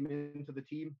 Edgar came into the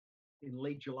team in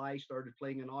late July, started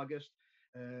playing in August.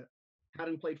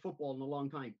 Hadn't played football in a long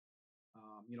time.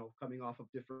 Coming off of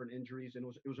different injuries, and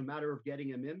it was a matter of getting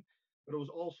him in, but it was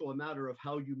also a matter of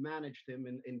how you managed him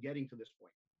in getting to this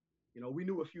point. We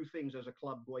knew a few things as a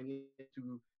club going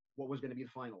into what was going to be the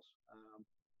finals.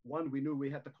 One, we knew we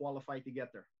had to qualify to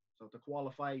get there. So to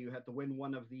qualify, you had to win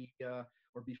one of the,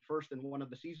 or be first in one of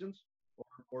the seasons,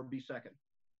 or be second.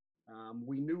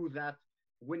 We knew that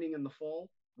winning in the fall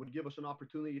would give us an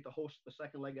opportunity to host the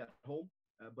second leg at home.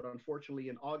 But unfortunately,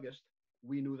 in August,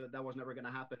 we knew that was never going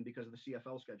to happen because of the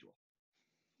CFL schedule.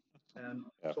 And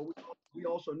so we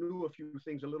also knew a few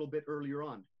things a little bit earlier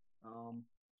on.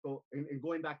 So in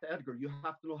going back to Edgar, you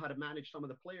have to know how to manage some of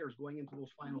the players going into those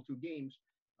final 2 games,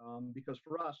 because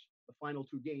for us, the final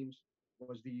 2 games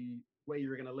was the way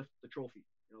you're going to lift the trophy.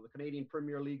 The Canadian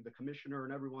Premier League, the commissioner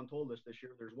and everyone told us this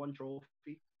year there's 1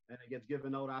 trophy and it gets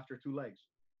given out after 2 legs.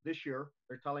 This year,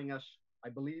 they're telling us, I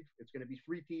believe, it's going to be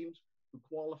 3 teams who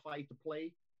qualify to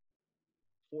play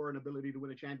for an ability to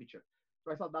win a championship.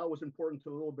 So I thought that was important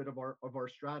to a little bit of our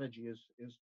strategy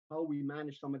is how we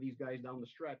manage some of these guys down the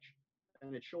stretch.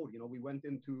 And it showed. We went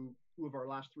into 2 of our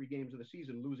last 3 games of the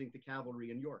season losing to Cavalry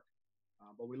and York.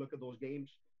 But we look at those games,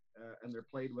 and they're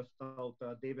played without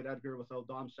David Edgar, without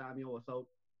Dom Samuel, without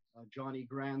Johnny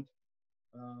Grant,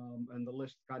 and the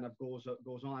list kind of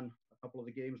goes on. A couple of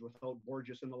the games without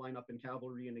Borges in the lineup in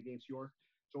Cavalry and against York.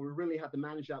 So we really had to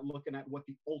manage that, looking at what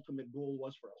the ultimate goal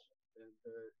was for us.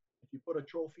 And if you put a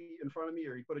trophy in front of me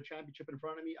or you put a championship in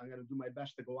front of me, I'm going to do my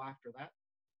best to go after that.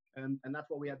 And that's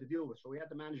what we had to deal with. So we had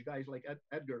to manage guys like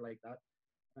Edgar like that.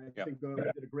 And I think we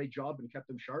did a great job and kept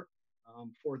him sharp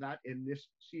for that in this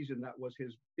season. That was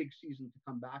his big season to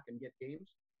come back and get games.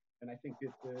 And I think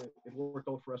it worked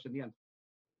out for us in the end.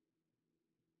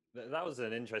 That was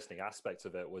an interesting aspect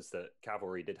of it, was that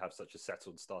Cavalry did have such a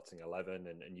settled starting 11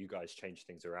 and you guys changed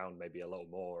things around maybe a little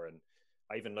more. And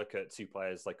I even look at 2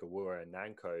 players like Awura and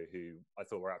Nanko, who I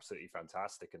thought were absolutely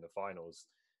fantastic in the finals.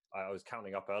 I was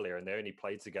counting up earlier, and they only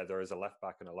played together as a left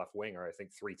back and a left winger, I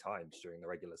think 3 times during the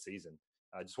regular season.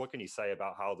 Just what can you say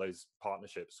about how those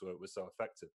partnerships were so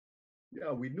effective?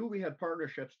 Yeah, we knew we had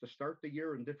partnerships to start the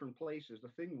year in different places. The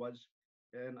thing was,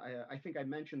 and I think I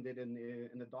mentioned it in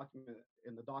the document,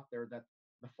 in the doc there, that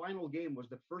the final game was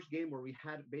the first game where we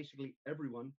had basically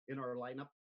everyone in our lineup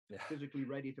physically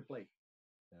ready to play.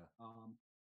 Yeah.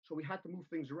 So we had to move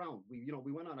things around.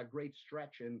 We went on a great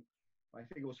stretch, and I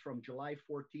think it was from July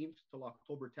 14th till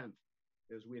October 10th.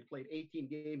 Is we had played 18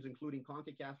 games, including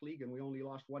CONCACAF League, and we only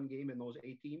lost one game in those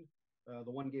 18,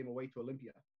 the one game away to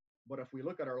Olympia. But if we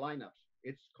look at our lineups,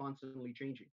 it's constantly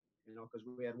changing, because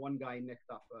we had one guy nicked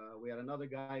up. We had another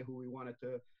guy who we wanted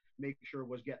to make sure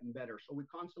was getting better. So we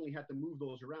constantly had to move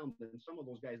those around. And some of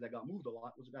those guys that got moved a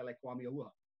lot was a guy like Kwame Awuha,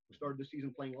 who started the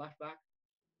season playing left back.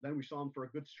 Then we saw him for a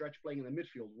good stretch playing in the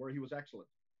midfield, where he was excellent,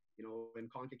 in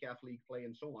CONCACAF League play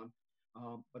and so on.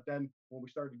 But then when we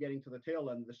started getting to the tail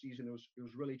end of the season, it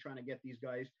was really trying to get these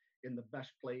guys in the best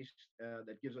place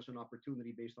that gives us an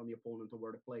opportunity based on the opponent to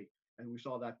where to play. And we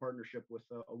saw that partnership with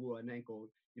Awuha and Nanko,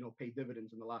 pay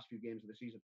dividends in the last few games of the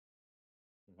season.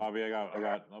 Bobby, I'm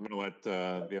going to let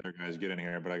the other guys get in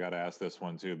here, but I got to ask this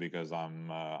one too, because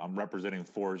I'm representing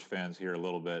Forge fans here a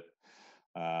little bit.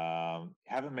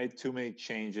 Haven't made too many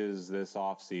changes this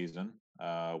off season.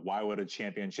 Why would a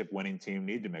championship winning team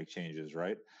need to make changes,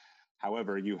 right?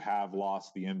 However, you have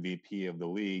lost the MVP of the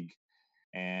league.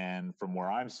 And from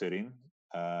where I'm sitting,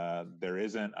 there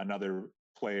isn't another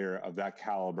player of that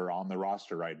caliber on the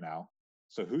roster right now.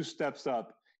 So who steps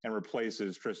up and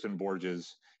replaces Tristan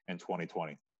Borges in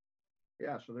 2020?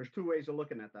 Yeah, so there's two ways of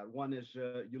looking at that. One is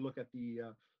you look at the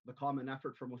common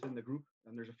effort from within the group,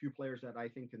 and there's a few players that I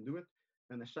think can do it.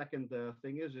 And the second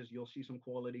thing is you'll see some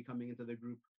quality coming into the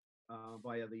group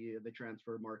via the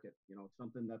transfer market. It's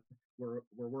something that we're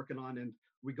working on, and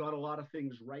we got a lot of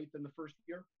things right in the first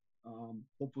year.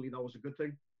 Hopefully that was a good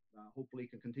thing. Hopefully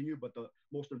it can continue. But the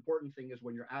most important thing is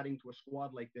when you're adding to a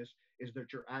squad like this is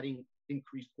that you're adding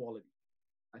increased quality.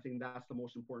 I think that's the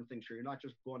most important thing. So you're not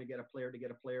just going to get a player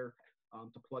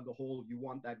to plug a hole. You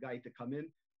want that guy to come in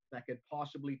that could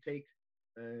possibly take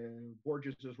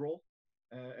Borges' role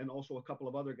and also a couple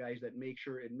of other guys that make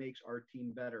sure it makes our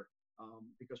team better.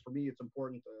 Because for me, it's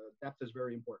important. Depth is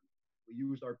very important. We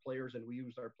used our players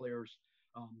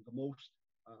the most,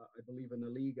 I believe, in the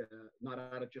league, not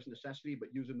out of just necessity, but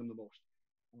using them the most.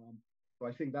 So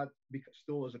I think that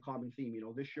still is a common theme.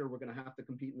 This year we're going to have to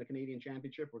compete in the Canadian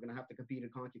Championship. We're going to have to compete in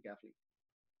CONCACAF League.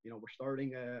 We're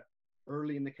starting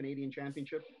early in the Canadian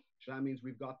Championship. So that means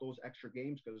we've got those extra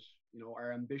games because,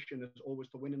 our ambition is always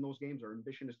to win in those games. Our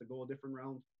ambition is to go a different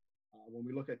round. When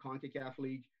we look at CONCACAF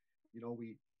League,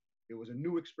 it was a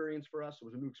new experience for us. It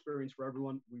was a new experience for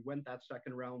everyone. We went that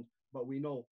second round, but we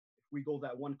know if we go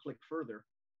that one click further,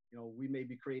 we may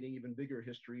be creating even bigger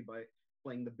history by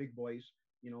playing the big boys,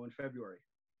 in February.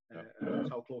 And that's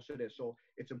how close it is. So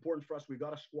it's important for us. We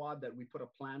got a squad that we put a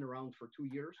plan around for 2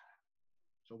 years.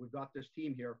 So we've got this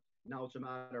team here. Now it's a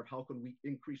matter of how can we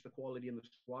increase the quality in the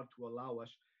squad to allow us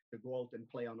to go out and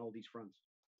play on all these fronts.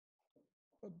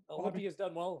 Olympia's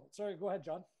done well. Sorry, go ahead,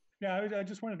 John. Yeah, I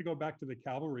just wanted to go back to the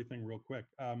Cavalry thing real quick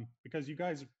because you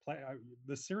guys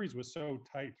the series was so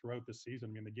tight throughout the season.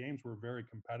 I mean, the games were very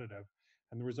competitive,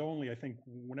 and there was only, I think,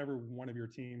 whenever one of your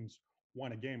teams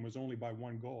won a game was only by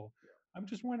one goal. I'm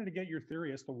just wanted to get your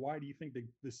theory as to why do you think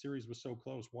the series was so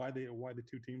close? Why the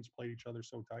two teams played each other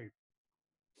so tight?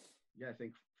 Yeah, I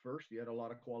think first you had a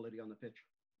lot of quality on the pitch.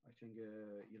 I think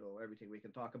everything we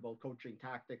can talk about coaching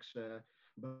tactics,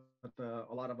 but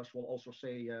a lot of us will also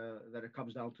say that it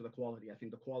comes down to the quality. I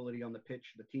think the quality on the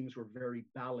pitch, the teams were very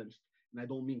balanced, and I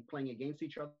don't mean playing against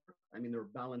each other. I mean they're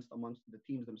balanced amongst the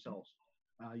teams themselves.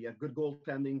 You have good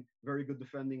goaltending, very good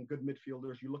defending, good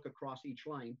midfielders. You look across each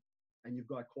line, and you've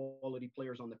got quality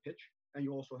players on the pitch, and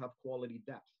you also have quality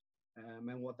depth.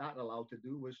 And what that allowed to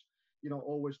do was,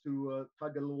 always to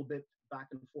tug a little bit back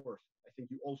and forth. I think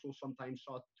you also sometimes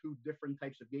saw two different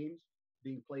types of games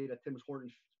being played at Tim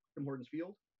Hortons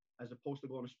Field as opposed to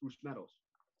going to Spruce Meadows.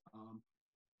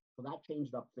 So that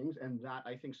changed up things, and that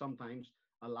I think sometimes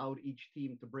allowed each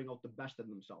team to bring out the best in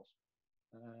themselves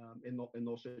in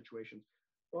those situations.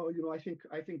 Well, I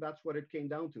think that's what it came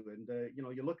down to, and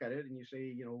you look at it and you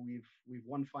say, we've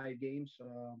won 5 games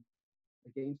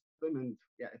against them, and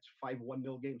yeah, it's 5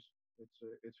 1-0 games.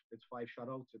 It's 5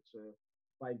 shutouts. It's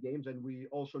 5 games, and we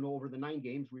also know over the 9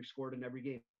 games we've scored in every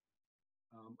game.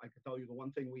 I can tell you the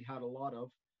one thing we had a lot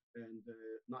of, and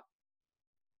not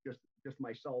just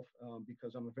myself,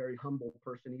 because I'm a very humble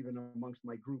person even amongst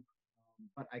my group,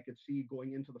 but I could see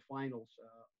going into the finals,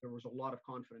 there was a lot of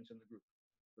confidence in the group.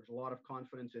 There's a lot of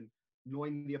confidence in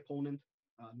knowing the opponent,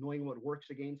 knowing what works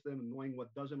against them, and knowing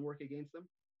what doesn't work against them.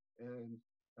 And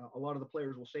a lot of the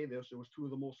players will say this, it was 2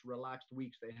 of the most relaxed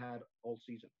weeks they had all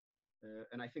season.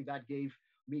 And I think that gave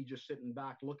me, just sitting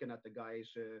back looking at the guys,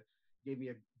 gave me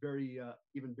a very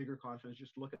even bigger confidence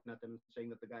just looking at them and saying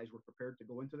that the guys were prepared to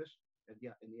go into this. And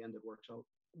yeah, in the end, it works out.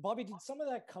 Bobby, did some of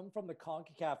that come from the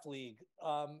CONCACAF League?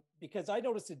 Because I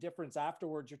noticed a difference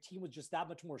afterwards. Your team was just that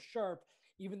much more sharp.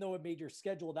 even though it made your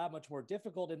schedule that much more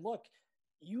difficult. And look,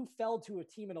 you fell to a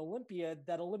team in Olympia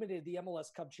that eliminated the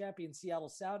MLS Cup champion Seattle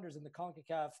Sounders in the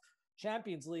CONCACAF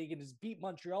Champions League and has beat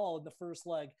Montreal in the first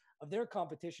leg of their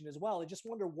competition as well. I just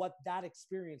wonder what that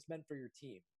experience meant for your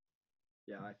team.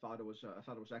 Yeah, I thought it was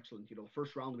excellent. You know, the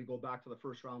first round, we go back to the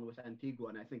first round with Antigua,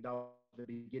 and I think that was the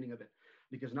beginning of it,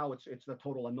 because now it's the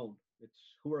total unknown.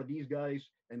 It's who are these guys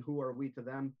and who are we to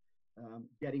them.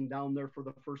 Getting down there for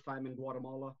the first time in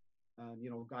Guatemala, you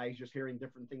know, guys just hearing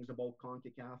different things about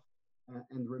CONCACAF.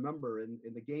 And remember, in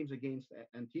the games against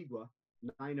Antigua,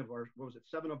 7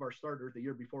 of our starters the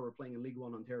year before were playing in League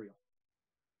One Ontario.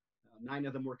 9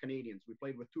 of them were Canadians. We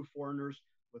played with 2 foreigners,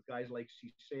 with guys like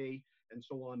Cisse and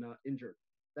so on injured.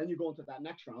 Then you go into that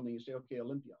next round and you say, okay,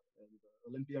 Olympia. And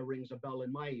Olympia rings a bell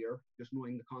in my ear, just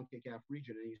knowing the CONCACAF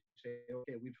region. And you say,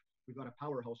 okay, we've got a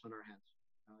powerhouse on our hands.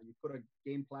 You put a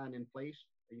game plan in place,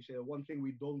 and you say the one thing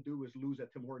we don't do is lose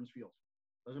at Tim Hortons Field.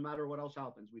 Doesn't matter what else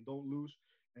happens. We don't lose.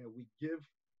 We give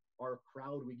our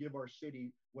crowd, we give our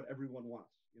city what everyone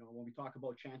wants. You know, when we talk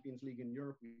about Champions League in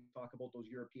Europe, we talk about those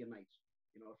European nights.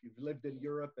 You know, if you've lived in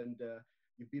Europe and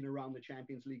you've been around the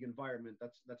Champions League environment,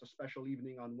 that's a special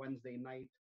evening on Wednesday night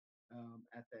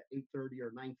at the 8:30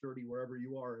 or 9:30, wherever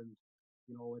you are. And,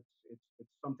 you know,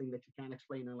 it's something that you can't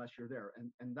explain unless you're there.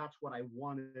 And that's what I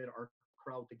wanted our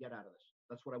crowd to get out of this.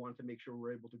 That's what I wanted to make sure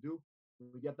we're able to do.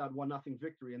 We get that 1-0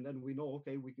 victory, and then we know,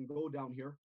 okay, we can go down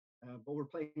here, but we're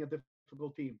playing a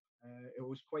difficult team. It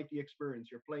was quite the experience.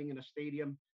 You're playing in a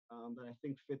stadium that I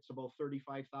think fits about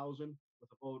 35,000 with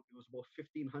it was about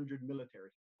 1,500 military.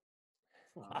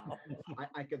 Wow.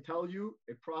 I can tell you,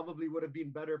 it probably would have been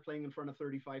better playing in front of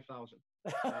 35,000.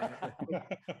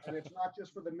 And it's not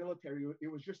just for the military.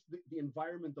 It was just the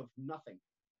environment of nothing.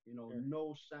 You know, sure.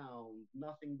 No sound,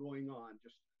 nothing going on,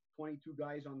 just 22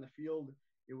 guys on the field.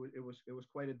 It was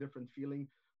quite a different feeling.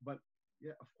 But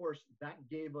yeah, of course, that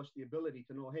gave us the ability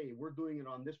to know, hey, we're doing it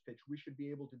on this pitch. We should be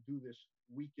able to do this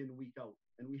week in, week out.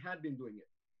 And we had been doing it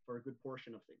for a good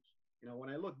portion of things. You know,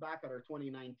 when I look back at our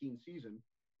 2019 season,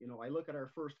 you know, I look at our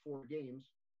first 4 games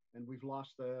and we've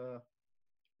lost,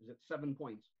 7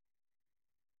 points.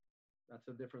 That's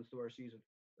the difference to our season.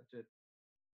 That's it.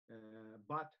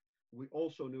 But we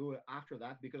also knew after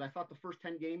that, because I thought the first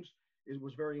 10 games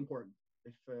was very important.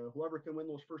 If whoever can win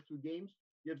those first 2 games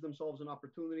gives themselves an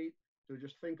opportunity to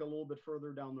just think a little bit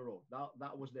further down the road.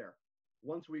 That was there.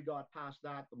 Once we got past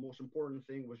that, the most important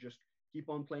thing was just keep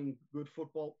on playing good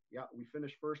football. Yeah, we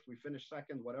finished first, we finished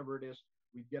second, whatever it is.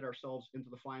 We get ourselves into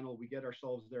the final. We get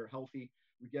ourselves there healthy.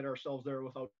 We get ourselves there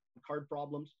without card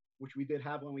problems, which we did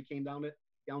have when we came down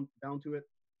to it.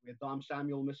 We had Dom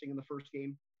Samuel missing in the first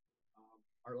game.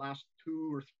 Our last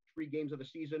 2 or 3 games of the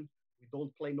season, we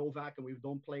don't play Novak and we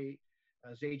don't play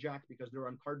Zajac because they're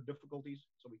on card difficulties.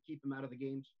 So we keep them out of the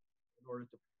games in order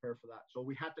to prepare for that. So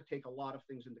we had to take a lot of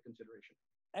things into consideration.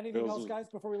 Anything else, guys,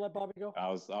 before we let Bobby go? I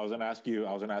was gonna ask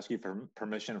you for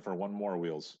permission for one more,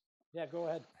 Wheels. Yeah, go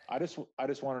ahead. I just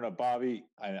want to know, Bobby,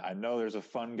 I know there's a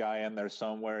fun guy in there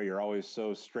somewhere. You're always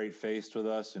so straight-faced with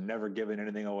us and never giving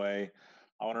anything away.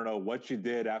 I want to know what you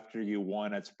did after you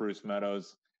won at Spruce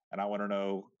Meadows, and I want to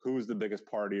know who's the biggest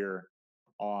partier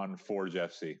on Forge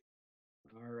FC.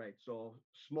 All right, so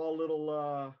small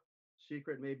little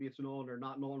secret, maybe it's known or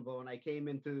not known, but when I came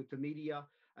into media,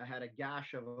 I had a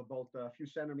gash of about a few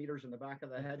centimeters in the back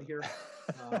of the head here.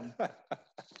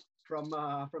 From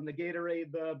the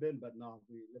Gatorade bin, but no,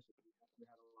 we had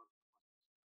a lot of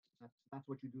fun. That's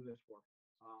what you do this for.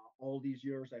 All these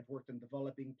years, I've worked in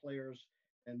developing players,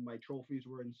 and my trophies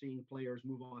were in seeing players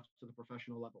move on to the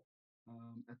professional level.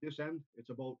 At this end, it's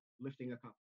about lifting a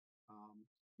cup.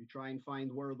 You try and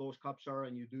find where those cups are,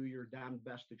 and you do your damn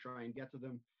best to try and get to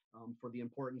them for the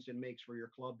importance it makes for your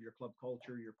club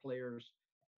culture, your players,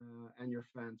 and your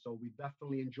fans. So we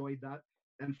definitely enjoyed that.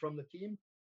 And from the team,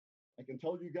 I can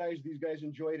tell you guys, these guys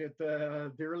enjoyed it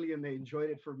dearly, and they enjoyed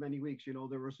it for many weeks. You know,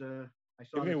 there was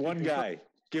Give me one guy.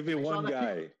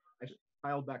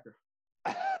 Kyle Becker.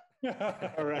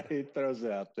 All right, he throws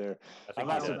it out there. I'm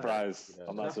not surprised.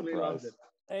 I'm not surprised.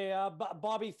 Hey,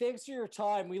 Bobby, thanks for your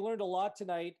time. We learned a lot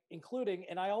tonight, including,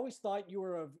 and I always thought you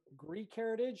were of Greek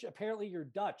heritage. Apparently you're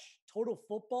Dutch. Total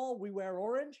football, we wear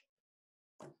orange.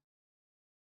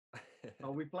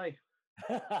 Oh, we play.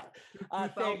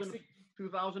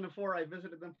 2004, I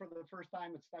visited them for the first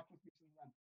time. It stuck with me since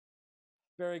then.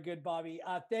 Very good, Bobby.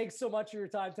 Thanks so much for your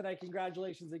time tonight.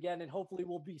 Congratulations again, and hopefully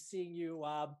we'll be seeing you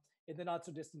in the not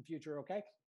so distant future. Okay.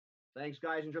 Thanks,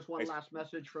 guys. And just one last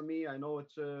message from me. I know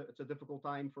it's a difficult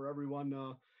time for everyone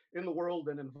in the world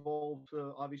and involved,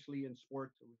 obviously, in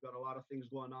sport. We've got a lot of things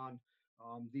going on.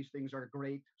 These things are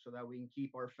great so that we can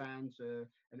keep our fans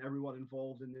and everyone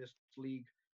involved in this league,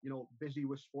 busy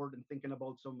with sport and thinking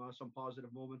about some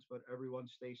positive moments. But everyone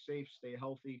stay safe, stay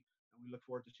healthy, and we look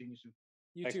forward to seeing you soon.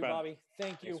 You Thanks, too, man. Bobby.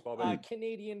 Thank you. Thanks, Bobby.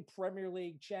 Canadian Premier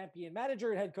League champion, manager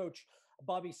and head coach,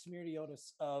 Bobby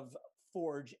Smyrniotis of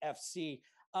Forge FC.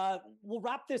 We'll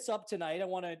wrap this up tonight. I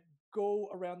want to go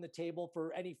around the table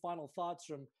for any final thoughts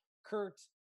from Kurt,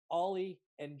 Ollie,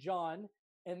 and John.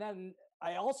 And then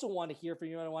I also want to hear from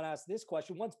you, and I want to ask this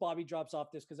question once Bobby drops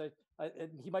off this, because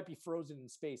he might be frozen in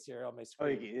space here on my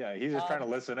screen. Oh, yeah, he's just trying to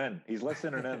listen in. He's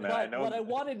listening in, man. I know. What I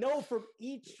want to know from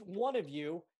each one of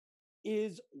you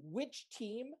is which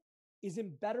team is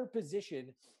in better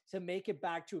position to make it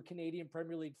back to a Canadian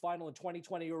Premier League final in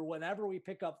 2020 or whenever we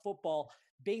pick up football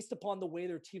based upon the way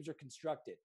their teams are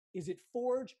constructed. Is it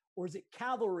Forge or is it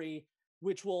Cavalry,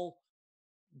 which will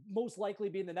most likely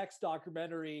be in the next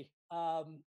documentary,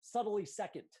 subtly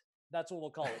second? That's what we'll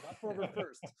call it. Not forever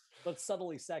first, but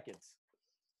subtly second.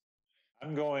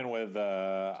 I'm going with,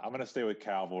 I'm going to stay with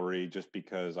Cavalry just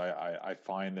because I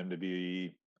find them to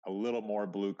be a little more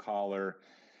blue collar.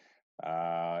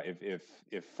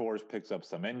 If Force picks up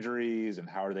some injuries, and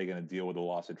how are they going to deal with the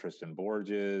loss of Tristan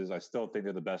Borges? I still think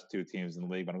they're the best two teams in the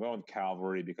league, but I'm going with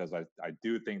Cavalry because I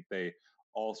do think they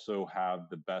also have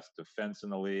the best defense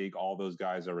in the league. All those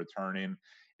guys are returning.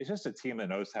 It's just a team that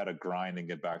knows how to grind and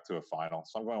get back to a final.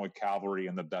 So I'm going with Cavalry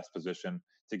in the best position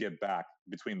to get back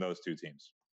between those two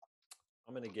teams.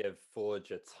 I'm going to give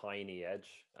Forge a tiny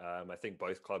edge. I think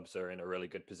both clubs are in a really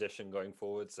good position going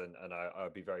forwards, and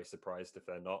I'd be very surprised if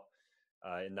they're not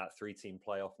in that 3-team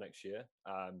playoff next year.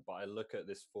 But I look at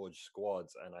this Forge squad,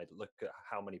 and I look at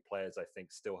how many players I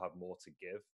think still have more to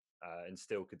give and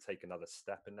still could take another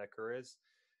step in their careers.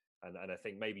 And I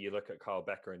think maybe you look at Carl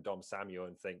Becker and Dom Samuel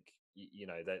and think,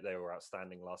 they were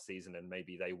outstanding last season, and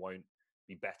maybe they won't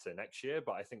be better next year.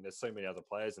 But I think there's so many other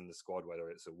players in the squad, whether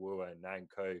it's Awua,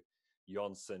 Nanko,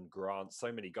 Johnson, Grant,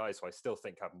 so many guys who I still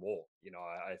think have more,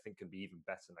 I think can be even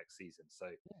better next season. So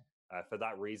for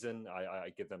that reason, I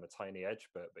give them a tiny edge,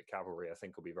 but Cavalry, I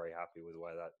think, will be very happy with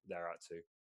where they're at too.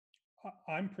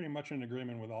 I'm pretty much in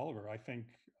agreement with Oliver. I think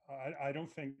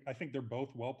they're both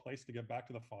well placed to get back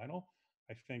to the final.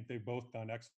 I think they've both done an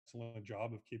excellent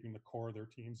job of keeping the core of their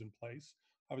teams in place.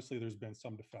 Obviously, there's been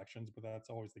some defections, but that's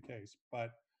always the case.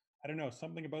 But I don't know,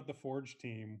 something about the Forge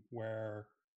team where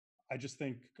I just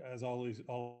think, as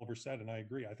Oliver said, and I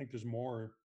agree, I think there's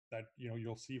more that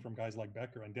you'll see from guys like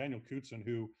Becker and Daniel Kutzen,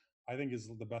 who I think is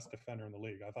the best defender in the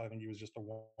league. I think he was just a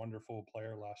wonderful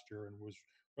player last year and was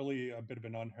really a bit of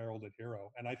an unheralded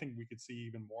hero. And I think we could see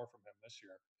even more from him this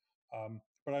year.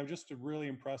 But I'm just really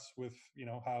impressed with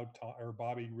how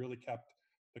Bobby really kept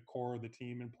the core of the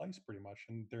team in place pretty much,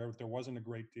 and there wasn't a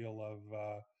great deal of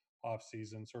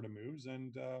off-season sort of moves.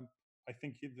 And I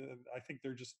think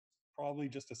they're just probably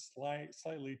just a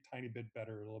slightly tiny bit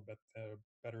better, a little bit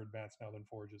better advanced now than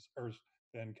Forges or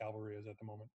than Cavalry is at the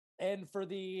moment. And for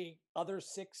the other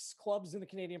 6 clubs in the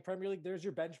Canadian Premier League, there's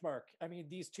your benchmark. I mean,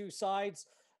 these two sides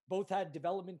both had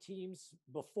development teams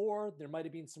before. There might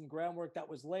have been some groundwork that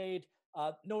was laid.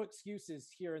 No excuses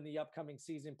here in the upcoming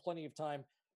season. Plenty of time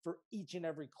for each and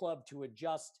every club to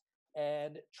adjust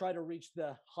and try to reach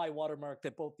the high water mark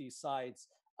that both these sides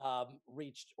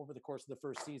reached over the course of the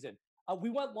first season. We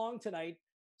went long tonight.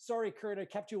 Sorry, Kurt, I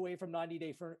kept you away from 90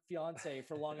 Day Fiance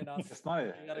for long enough. It's not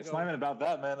even about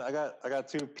that, man. I got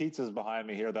 2 pizzas behind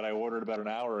me here that I ordered about an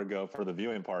hour ago for the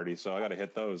viewing party, so I got to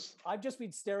hit those. I've just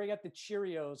been staring at the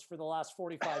Cheerios for the last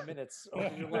 45 minutes over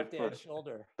your left-hand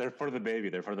shoulder. They're for the baby.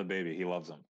 He loves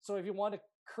them. So if you want a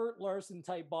Kurt Larson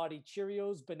type body,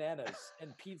 Cheerios, bananas,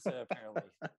 and pizza, apparently.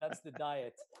 That's the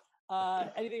diet.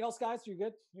 Anything else, guys? You're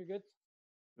good?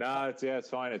 No, it's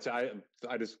fine.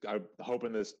 I'm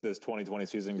hoping this 2020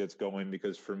 season gets going,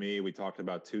 because for me, we talked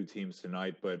about 2 teams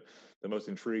tonight, but the most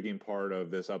intriguing part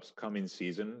of this upcoming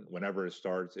season, whenever it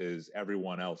starts, is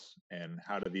everyone else and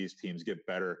how do these teams get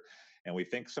better. And we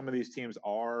think some of these teams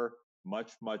are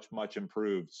much, much, much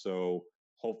improved. So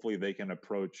hopefully they can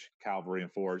approach Cavalry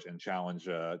and Forge and challenge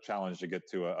to get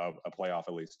to a playoff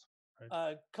at least.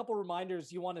 A couple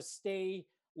reminders: you want to stay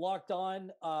locked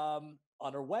on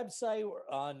our website, or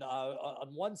on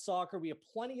Onesoccer. We have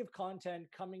plenty of content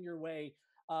coming your way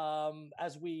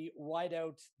as we ride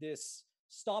out this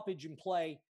stoppage in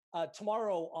play.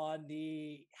 Tomorrow on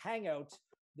the Hangout,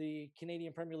 the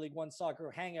Canadian Premier League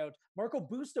Onesoccer Hangout, Marco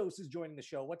Bustos is joining the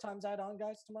show. What time's that on,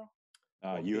 guys, tomorrow?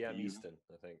 You Easton,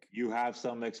 I think. You have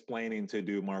some explaining to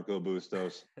do, Marco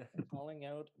Bustos. Calling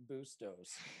out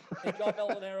Bustos. And John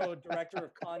Molinaro, Director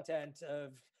of Content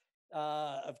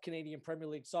of Canadian Premier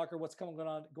League Soccer. What's going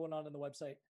on in the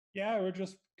website? Yeah, we're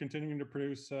just continuing to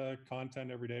produce content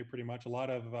every day, pretty much. A lot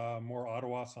of more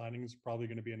Ottawa signings probably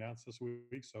going to be announced this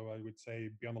week, so I would say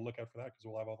be on the lookout for that because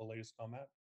we'll have all the latest on that.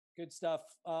 Good stuff.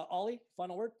 Ollie,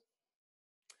 final word?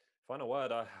 Final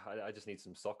word. I just need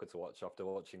some soccer to watch after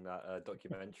watching that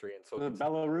documentary and the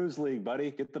Belarus League,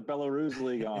 buddy. Get the Belarus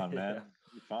League on, man. Yeah.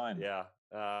 You're fine. Yeah,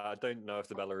 I don't know if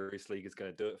the Belarus League is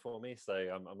going to do it for me, so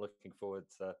I'm looking forward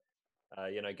to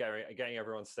getting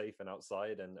everyone safe and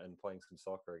outside and playing some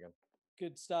soccer again.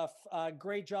 Good stuff.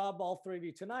 Great job, all three of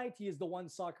you tonight. He is the One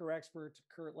Soccer expert,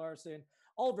 Kurt Larson,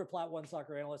 Oliver Platt, One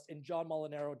Soccer analyst, and John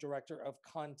Molinaro, director of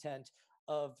content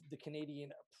of the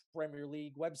Canadian Premier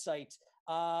League website.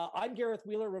 I'm Gareth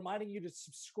Wheeler, reminding you to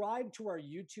subscribe to our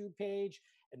YouTube page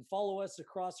and follow us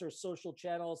across our social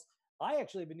channels. I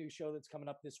actually have a new show that's coming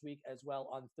up this week as well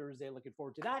on Thursday. Looking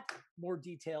forward to that. More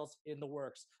details in the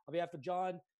works. On behalf of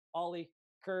John, Ollie,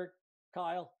 Kurt,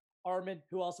 Kyle, Armin,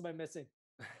 who else am I missing?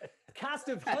 Cast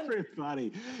of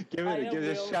everybody. Give it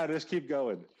a shout. Just keep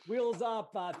going. Wheels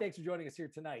up. Thanks for joining us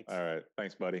here tonight. All right.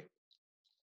 Thanks, buddy.